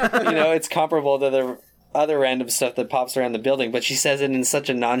it's, it's comparable to the other random stuff that pops around the building. But she says it in such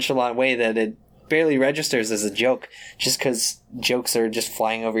a nonchalant way that it barely registers as a joke, just because jokes are just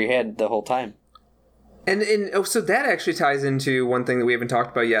flying over your head the whole time. And so that actually ties into one thing that we haven't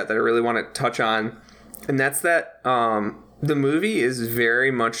talked about yet that I really want to touch on. And that's that the movie is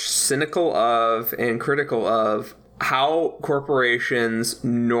very much cynical of and critical of how corporations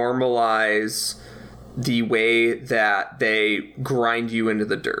normalize the way that they grind you into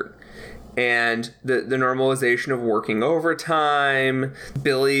the dirt. And the normalization of working overtime.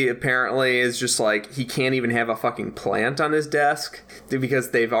 Billy apparently is just like, he can't even have a fucking plant on his desk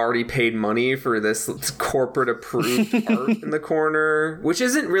because they've already paid money for this corporate approved art in the corner, which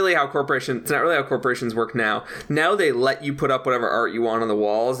isn't really how it's not really how corporations work now. Now they let you put up whatever art you want on the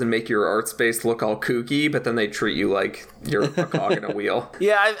walls and make your art space look all kooky, but then they treat you like you're a cog in a wheel.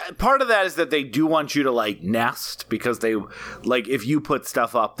 Yeah, part of that is that they do want you to nest, because they if you put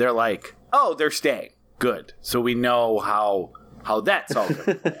stuff up, they're like, oh, they're staying. Good. So we know how that's all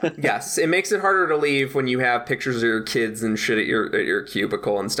good. Yes, it makes it harder to leave when you have pictures of your kids and shit at your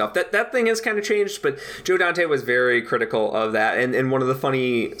cubicle and stuff. That thing has kind of changed, but Joe Dante was very critical of that. And one of the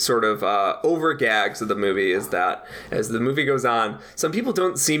funny sort of over gags of the movie is that as the movie goes on, some people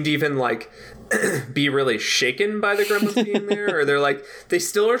don't seem to even be really shaken by the gremlins being there, or they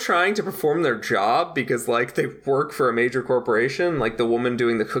still are trying to perform their job because they work for a major corporation, like the woman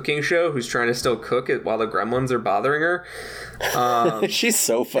doing the cooking show who's trying to still cook it while the gremlins are bothering her. She's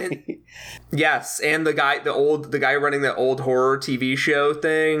so funny. Yes, and the guy running the old horror TV show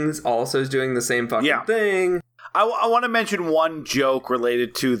things also is doing the same fucking thing. I want to mention one joke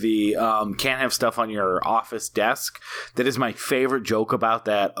related to the can't have stuff on your office desk that is my favorite joke about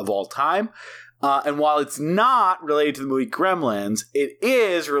that of all time. And while it's not related to the movie Gremlins, it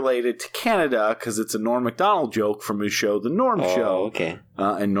is related to Canada because it's a Norm Macdonald joke from his show, The Norm Show. Okay.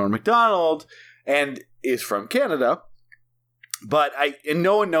 And Norm Macdonald is from Canada. But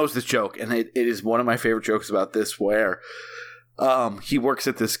no one knows this joke, and it is one of my favorite jokes about this, where he works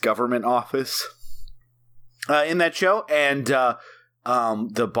at this government office in that show, and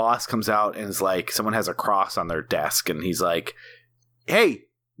the boss comes out and is like, someone has a cross on their desk, and he's like, "Hey,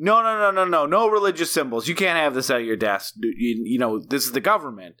 no religious symbols. You can't have this at your desk. This is the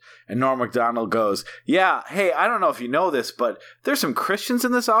government." And Norm Macdonald goes, "Yeah, hey, I don't know if you know this, but there's some Christians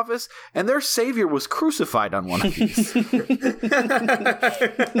in this office, and their savior was crucified on one of these."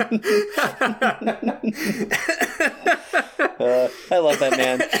 I love that,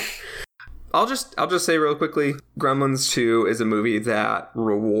 man. I'll just say real quickly, Gremlins 2 is a movie that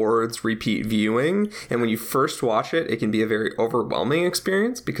rewards repeat viewing, and when you first watch it, it can be a very overwhelming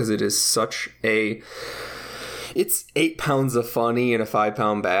experience because it is it's 8 pounds of funny in a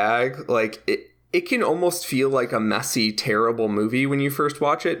 5-pound bag. It can almost feel like a messy, terrible movie when you first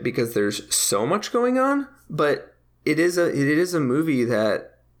watch it because there's so much going on, but it is a movie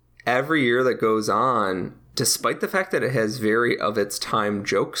that every year that goes on, despite the fact that it has very of its time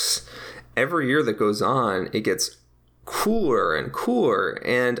jokes, every year that goes on, it gets cooler and cooler.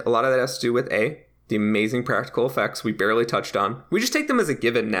 And a lot of that has to do with the amazing practical effects we barely touched on. We just take them as a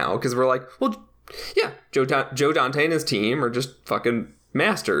given now because we're like, well, yeah, Joe Dante and his team are just fucking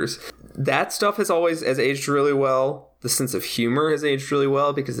masters. That stuff has aged really well. The sense of humor has aged really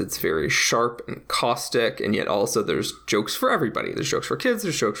well because it's very sharp and caustic, and yet also there's jokes for everybody. There's jokes for kids,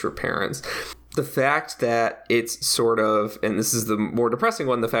 there's jokes for parents. The fact that it's sort of, and this is the more depressing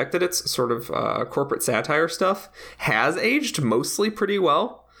one, the fact that it's sort of corporate satire stuff has aged mostly pretty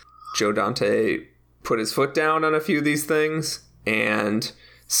well. Joe Dante put his foot down on a few of these things and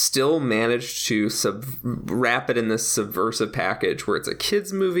still managed to wrap it in this subversive package where it's a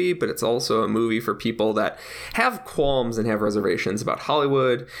kid's movie, but it's also a movie for people that have qualms and have reservations about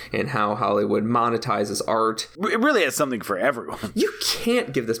Hollywood and how Hollywood monetizes art. It really has something for everyone. You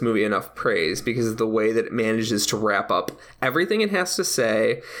can't give this movie enough praise because of the way that it manages to wrap up everything it has to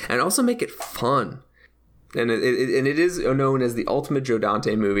say and also make it fun. And it is known as the ultimate Joe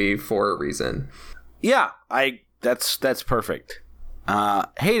Dante movie for a reason. Yeah, that's perfect.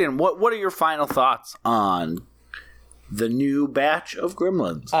 Hayden, what are your final thoughts on the new batch of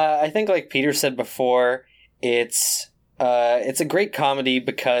Gremlins? I think, like Peter said before, it's a great comedy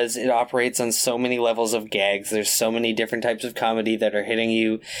because it operates on so many levels of gags. There's so many different types of comedy that are hitting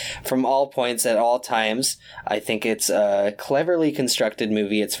you from all points at all times. I think it's a cleverly constructed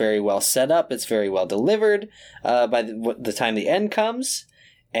movie. It's very well set up. It's very well delivered by the time the end comes.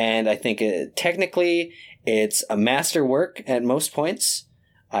 And I think technically it's a masterwork at most points.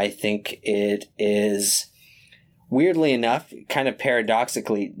 I think it is, weirdly enough, kind of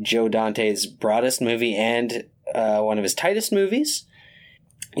paradoxically, Joe Dante's broadest movie and one of his tightest movies.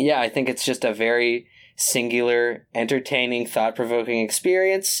 Yeah, I think it's just a very singular, entertaining, thought-provoking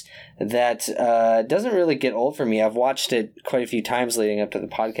experience that doesn't really get old for me. I've watched it quite a few times leading up to the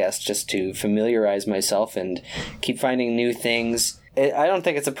podcast just to familiarize myself and keep finding new things. I don't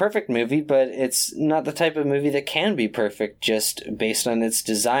think it's a perfect movie, but it's not the type of movie that can be perfect just based on its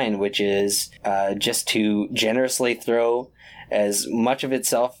design, which is just to generously throw as much of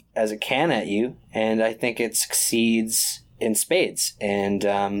itself as it can at you, and I think it succeeds in spades, and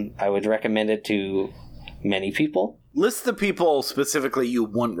I would recommend it to many people. List the people specifically you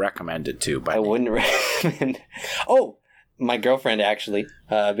wouldn't recommend it to. I wouldn't recommend... Oh! My girlfriend, actually,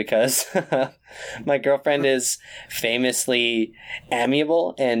 because my girlfriend is famously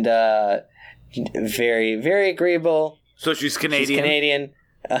amiable and very, very agreeable. So she's Canadian? She's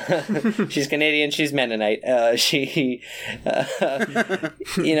Canadian. She's Canadian. She's Mennonite. She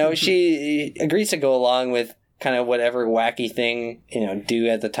agrees to go along with kind of whatever wacky thing, do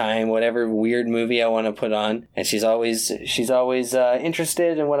at the time, whatever weird movie I want to put on. And she's always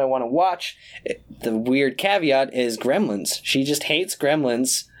interested in what I want to watch. The weird caveat is Gremlins. She just hates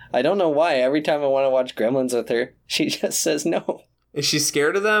Gremlins. I don't know why. Every time I want to watch Gremlins with her, she just says no. Is she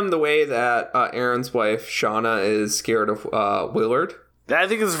scared of them the way that Aaron's wife, Shauna, is scared of Willard? I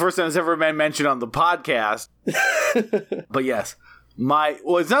think it's the first time it's ever been mentioned on the podcast. But yes.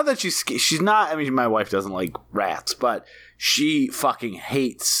 It's not that she's not, I mean, my wife doesn't like rats, but she fucking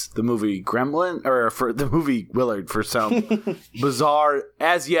hates the movie Gremlin, or for the movie Willard for some bizarre,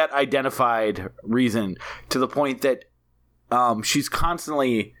 as yet identified reason, to the point that she's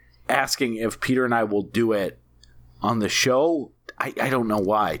constantly asking if Peter and I will do it on the show. I don't know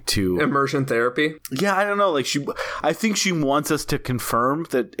why. To immersion therapy? Yeah, I don't know. I think she wants us to confirm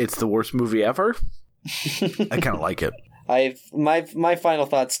that it's the worst movie ever. I kind of like it. My final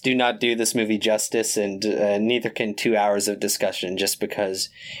thoughts do not do this movie justice, and neither can 2 hours of discussion, just because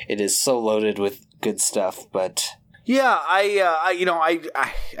it is so loaded with good stuff. But yeah,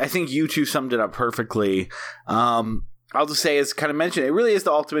 I think you two summed it up perfectly. I'll just say, as kind of mentioned, it really is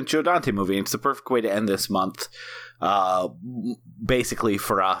the ultimate Joe Dante movie. It's the perfect way to end this month, basically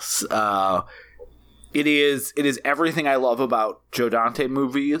for us. It is everything I love about Joe Dante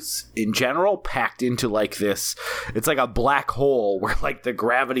movies in general, packed into like this. It's like a black hole where like the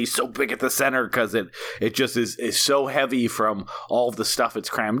gravity's so big at the center because it just is so heavy from all of the stuff it's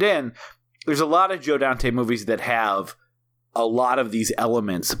crammed in. There's a lot of Joe Dante movies that have a lot of these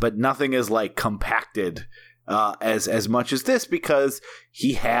elements, but nothing is like compacted as much as this, because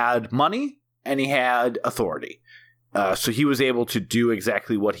he had money and he had authority. So he was able to do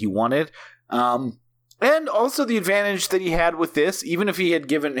exactly what he wanted. And also the advantage that he had with this, even if he had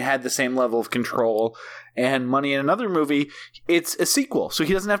the same level of control and money in another movie, it's a sequel, so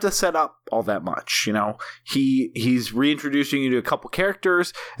he doesn't have to set up all that much. He's reintroducing you to a couple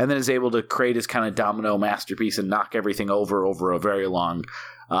characters, and then is able to create his kind of domino masterpiece and knock everything over a very long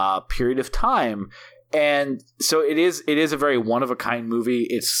period of time. And so it is a very one-of-a-kind movie.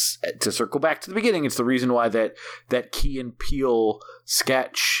 It's, to circle back to the beginning, it's the reason why that Key and Peele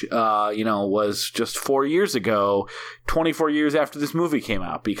sketch, was just 4 years ago, 24 years after this movie came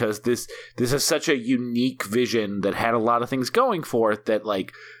out, because this is such a unique vision that had a lot of things going for it that,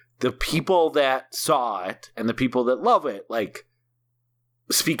 like, the people that saw it and the people that love it, like,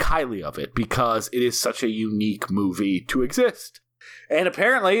 speak highly of it because it is such a unique movie to exist. And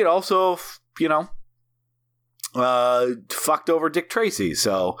apparently it also, fucked over Dick Tracy,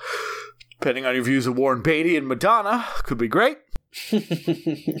 so depending on your views of Warren Beatty and Madonna, could be great.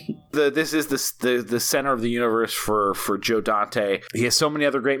 This is the center of the universe for Joe Dante. He has so many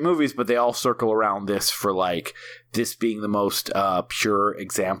other great movies, but they all circle around this, for like this being the most pure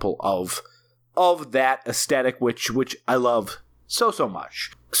example of that aesthetic, which I love so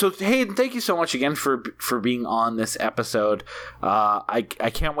much. So, Hayden, thank you so much again for being on this episode. I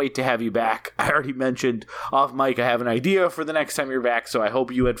can't wait to have you back. I already mentioned off mic I have an idea for the next time you're back, so I hope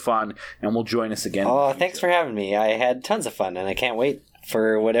you had fun and will join us again. Oh, thanks for having me. I had tons of fun, and I can't wait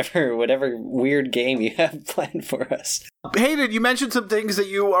for whatever weird game you have planned for us. Hayden, you mentioned some things that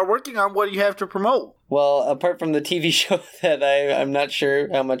you are working on. What do you have to promote? Well, apart from the TV show that I'm not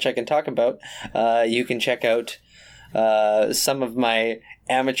sure how much I can talk about, you can check out some of my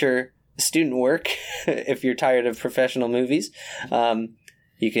amateur student work if you're tired of professional movies.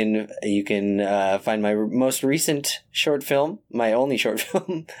 You can find my most recent short film, my only short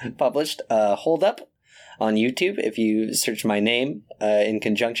film published, Hold Up, on YouTube. If you search my name in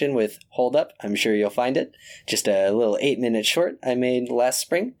conjunction with Hold Up, I'm sure you'll find it. Just a little 8-minute short I made last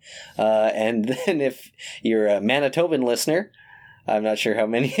spring. And then if you're a Manitoban listener, I'm not sure how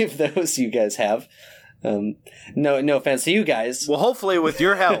many of those you guys have. No offense to you guys. Well, hopefully with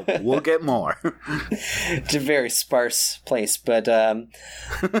your help, we'll get more. It's a very sparse place, but I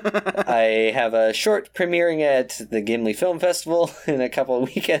have a short premiering at the Gimli Film Festival in a couple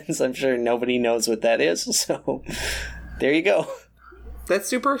of weekends. I'm sure nobody knows what that is, so there you go. That's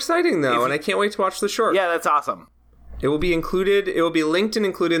super exciting, though, and I can't wait to watch the short. Yeah, that's awesome. It will be included. It will be linked and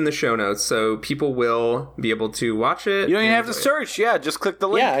included in the show notes, so people will be able to watch it. You don't even have to search. Yeah, just click the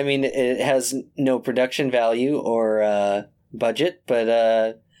link. Yeah, I mean, it has no production value or budget,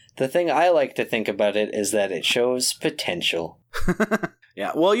 but the thing I like to think about it is that it shows potential.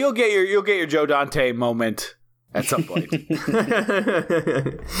 Yeah, well, you'll get your Joe Dante moment at some point.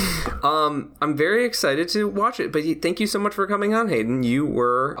 I'm very excited to watch it, but thank you so much for coming on, Hayden. You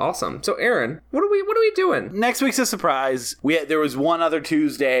were awesome. So, Aaron, what are we doing? Next week's a surprise. There was one other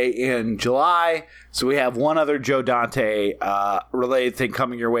Tuesday in July, so we have one other Joe Dante related thing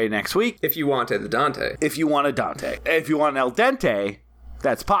coming your way next week. If you wanted the Dante. If you want a Dante. If you want an El Dente,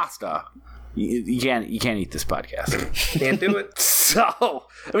 that's pasta. You can't eat this podcast. Can't do it. So,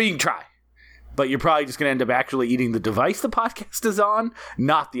 I mean, you can try. But you're probably just going to end up actually eating the device the podcast is on,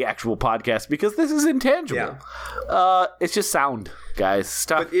 not the actual podcast, because this is intangible. Yeah. It's just sound, guys.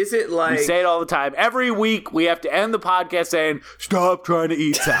 Stop. But is it like... We say it all the time. Every week, we have to end the podcast saying, stop trying to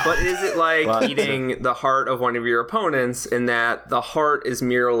eat sound. But is it like eating the heart of one of your opponents in that the heart is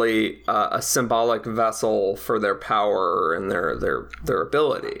merely a symbolic vessel for their power and their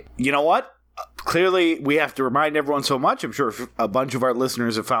ability? You know what? Clearly, we have to remind everyone so much. I'm sure a bunch of our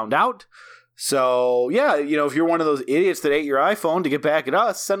listeners have found out. So, yeah, if you're one of those idiots that ate your iPhone to get back at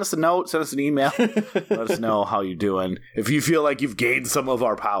us, send us a note, send us an email, let us know how you're doing. If you feel like you've gained some of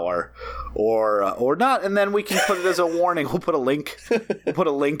our power or not, and then we can put it as a warning. We'll put a link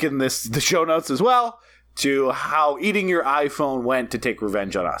in the show notes as well to how eating your iPhone went to take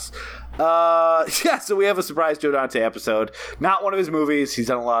revenge on us. So we have a surprise Joe Dante episode. Not one of his movies. He's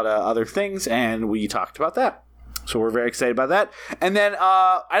done a lot of other things, and we talked about that. So we're very excited about that. And then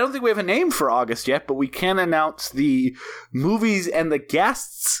I don't think we have a name for August yet, but we can announce the movies and the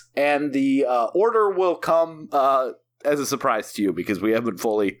guests, and the order will come as a surprise to you because we haven't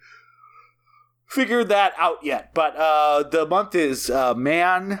fully figured that out yet. But the month is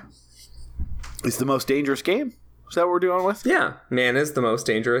Man is the Most Dangerous Game. Is that what we're doing with? Yeah, Man is the Most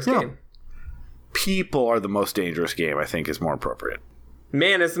Dangerous Game. People are the most dangerous game, I think, is more appropriate.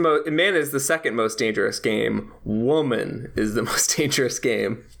 Man is the second most dangerous game. Woman is the most dangerous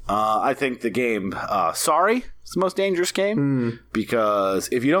game. I think the game Sorry is the most dangerous game because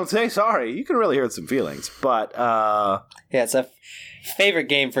if you don't say sorry, you can really hurt some feelings. But yeah, it's a favorite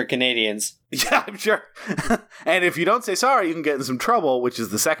game for Canadians. Yeah, I'm sure. And if you don't say sorry, you can get in some trouble, which is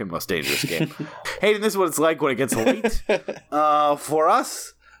the second most dangerous game. Hayden, this is what it's like when it gets late for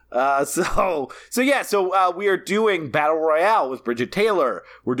us. So we are doing Battle Royale with Bridget Taylor.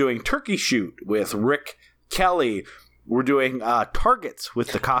 We're doing Turkey Shoot with Rick Kelly. We're doing Targets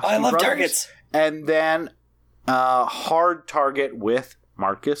with the Coffee Brothers. I love Targets. And then Hard Target with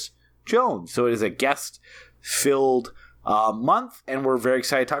Marcus Jones. So it is a guest-filled month, and we're very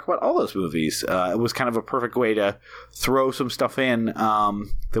excited to talk about all those movies. It was kind of a perfect way to throw some stuff in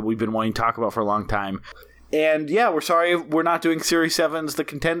that we've been wanting to talk about for a long time. And yeah, we're sorry we're not doing Series 7's The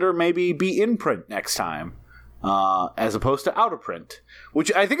Contender. Maybe be in print next time, as opposed to out of print,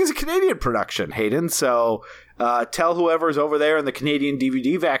 which I think is a Canadian production, Hayden. So tell whoever's over there in the Canadian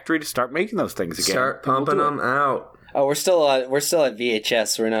DVD factory to start making those things again. Start pumping them out. Oh, we're still at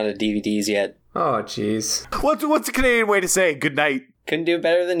VHS. We're not at DVDs yet. Oh, jeez. What's a Canadian way to say good night? Couldn't do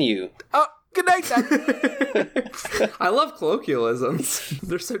better than you. Oh, good night, then. I love colloquialisms.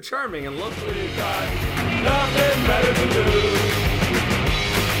 They're so charming and lovely. Nothing better to do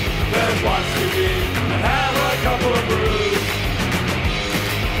than watch TV and have a couple of brews.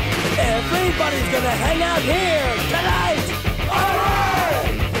 Everybody's gonna hang out here tonight. All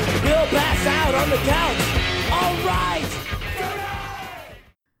right. We'll pass out on the couch. All right.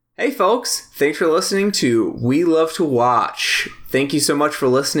 Hey folks, thanks for listening to We Love to Watch. Thank you so much for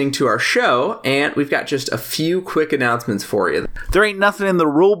listening to our show, and we've got just a few quick announcements for you. There ain't nothing in the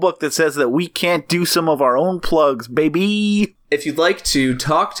rule book that says that we can't do some of our own plugs, baby. If you'd like to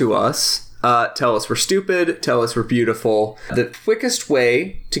talk to us, tell us we're stupid, tell us we're beautiful, the quickest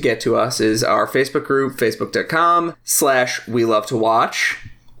way to get to us is our Facebook group, facebook.com/WeLoveToWatch.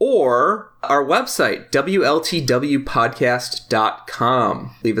 or our website,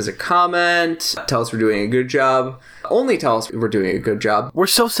 WLTWpodcast.com. Leave us a comment. Tell us we're doing a good job. Only tell us we're doing a good job. We're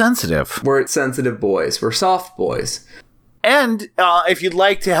so sensitive. We're sensitive boys. We're soft boys. And if you'd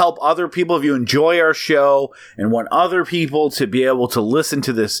like to help other people, if you enjoy our show and want other people to be able to listen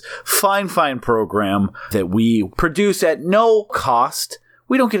to this fine program that we produce at no cost,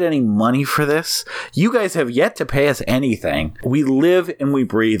 we don't get any money for this. You guys have yet to pay us anything. We live and we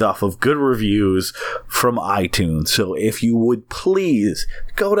breathe off of good reviews from iTunes. So if you would please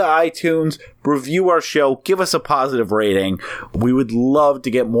go to iTunes, review our show, give us a positive rating. We would love to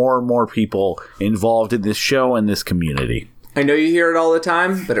get more and more people involved in this show and this community. I know you hear it all the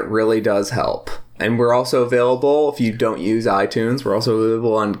time, but it really does help. And we're also available, if you don't use iTunes, we're also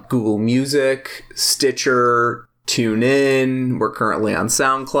available on Google Music, Stitcher, TuneIn. We're currently on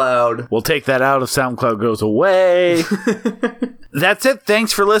SoundCloud. We'll take that out if SoundCloud goes away. That's it.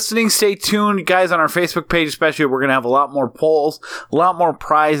 Thanks for listening. Stay tuned, guys, on our Facebook page especially. We're going to have a lot more polls, a lot more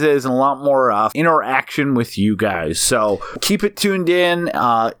prizes, and a lot more interaction with you guys. So keep it tuned in.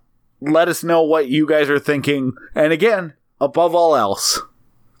 Let us know what you guys are thinking. And again, above all else,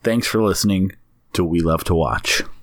 thanks for listening to We Love to Watch.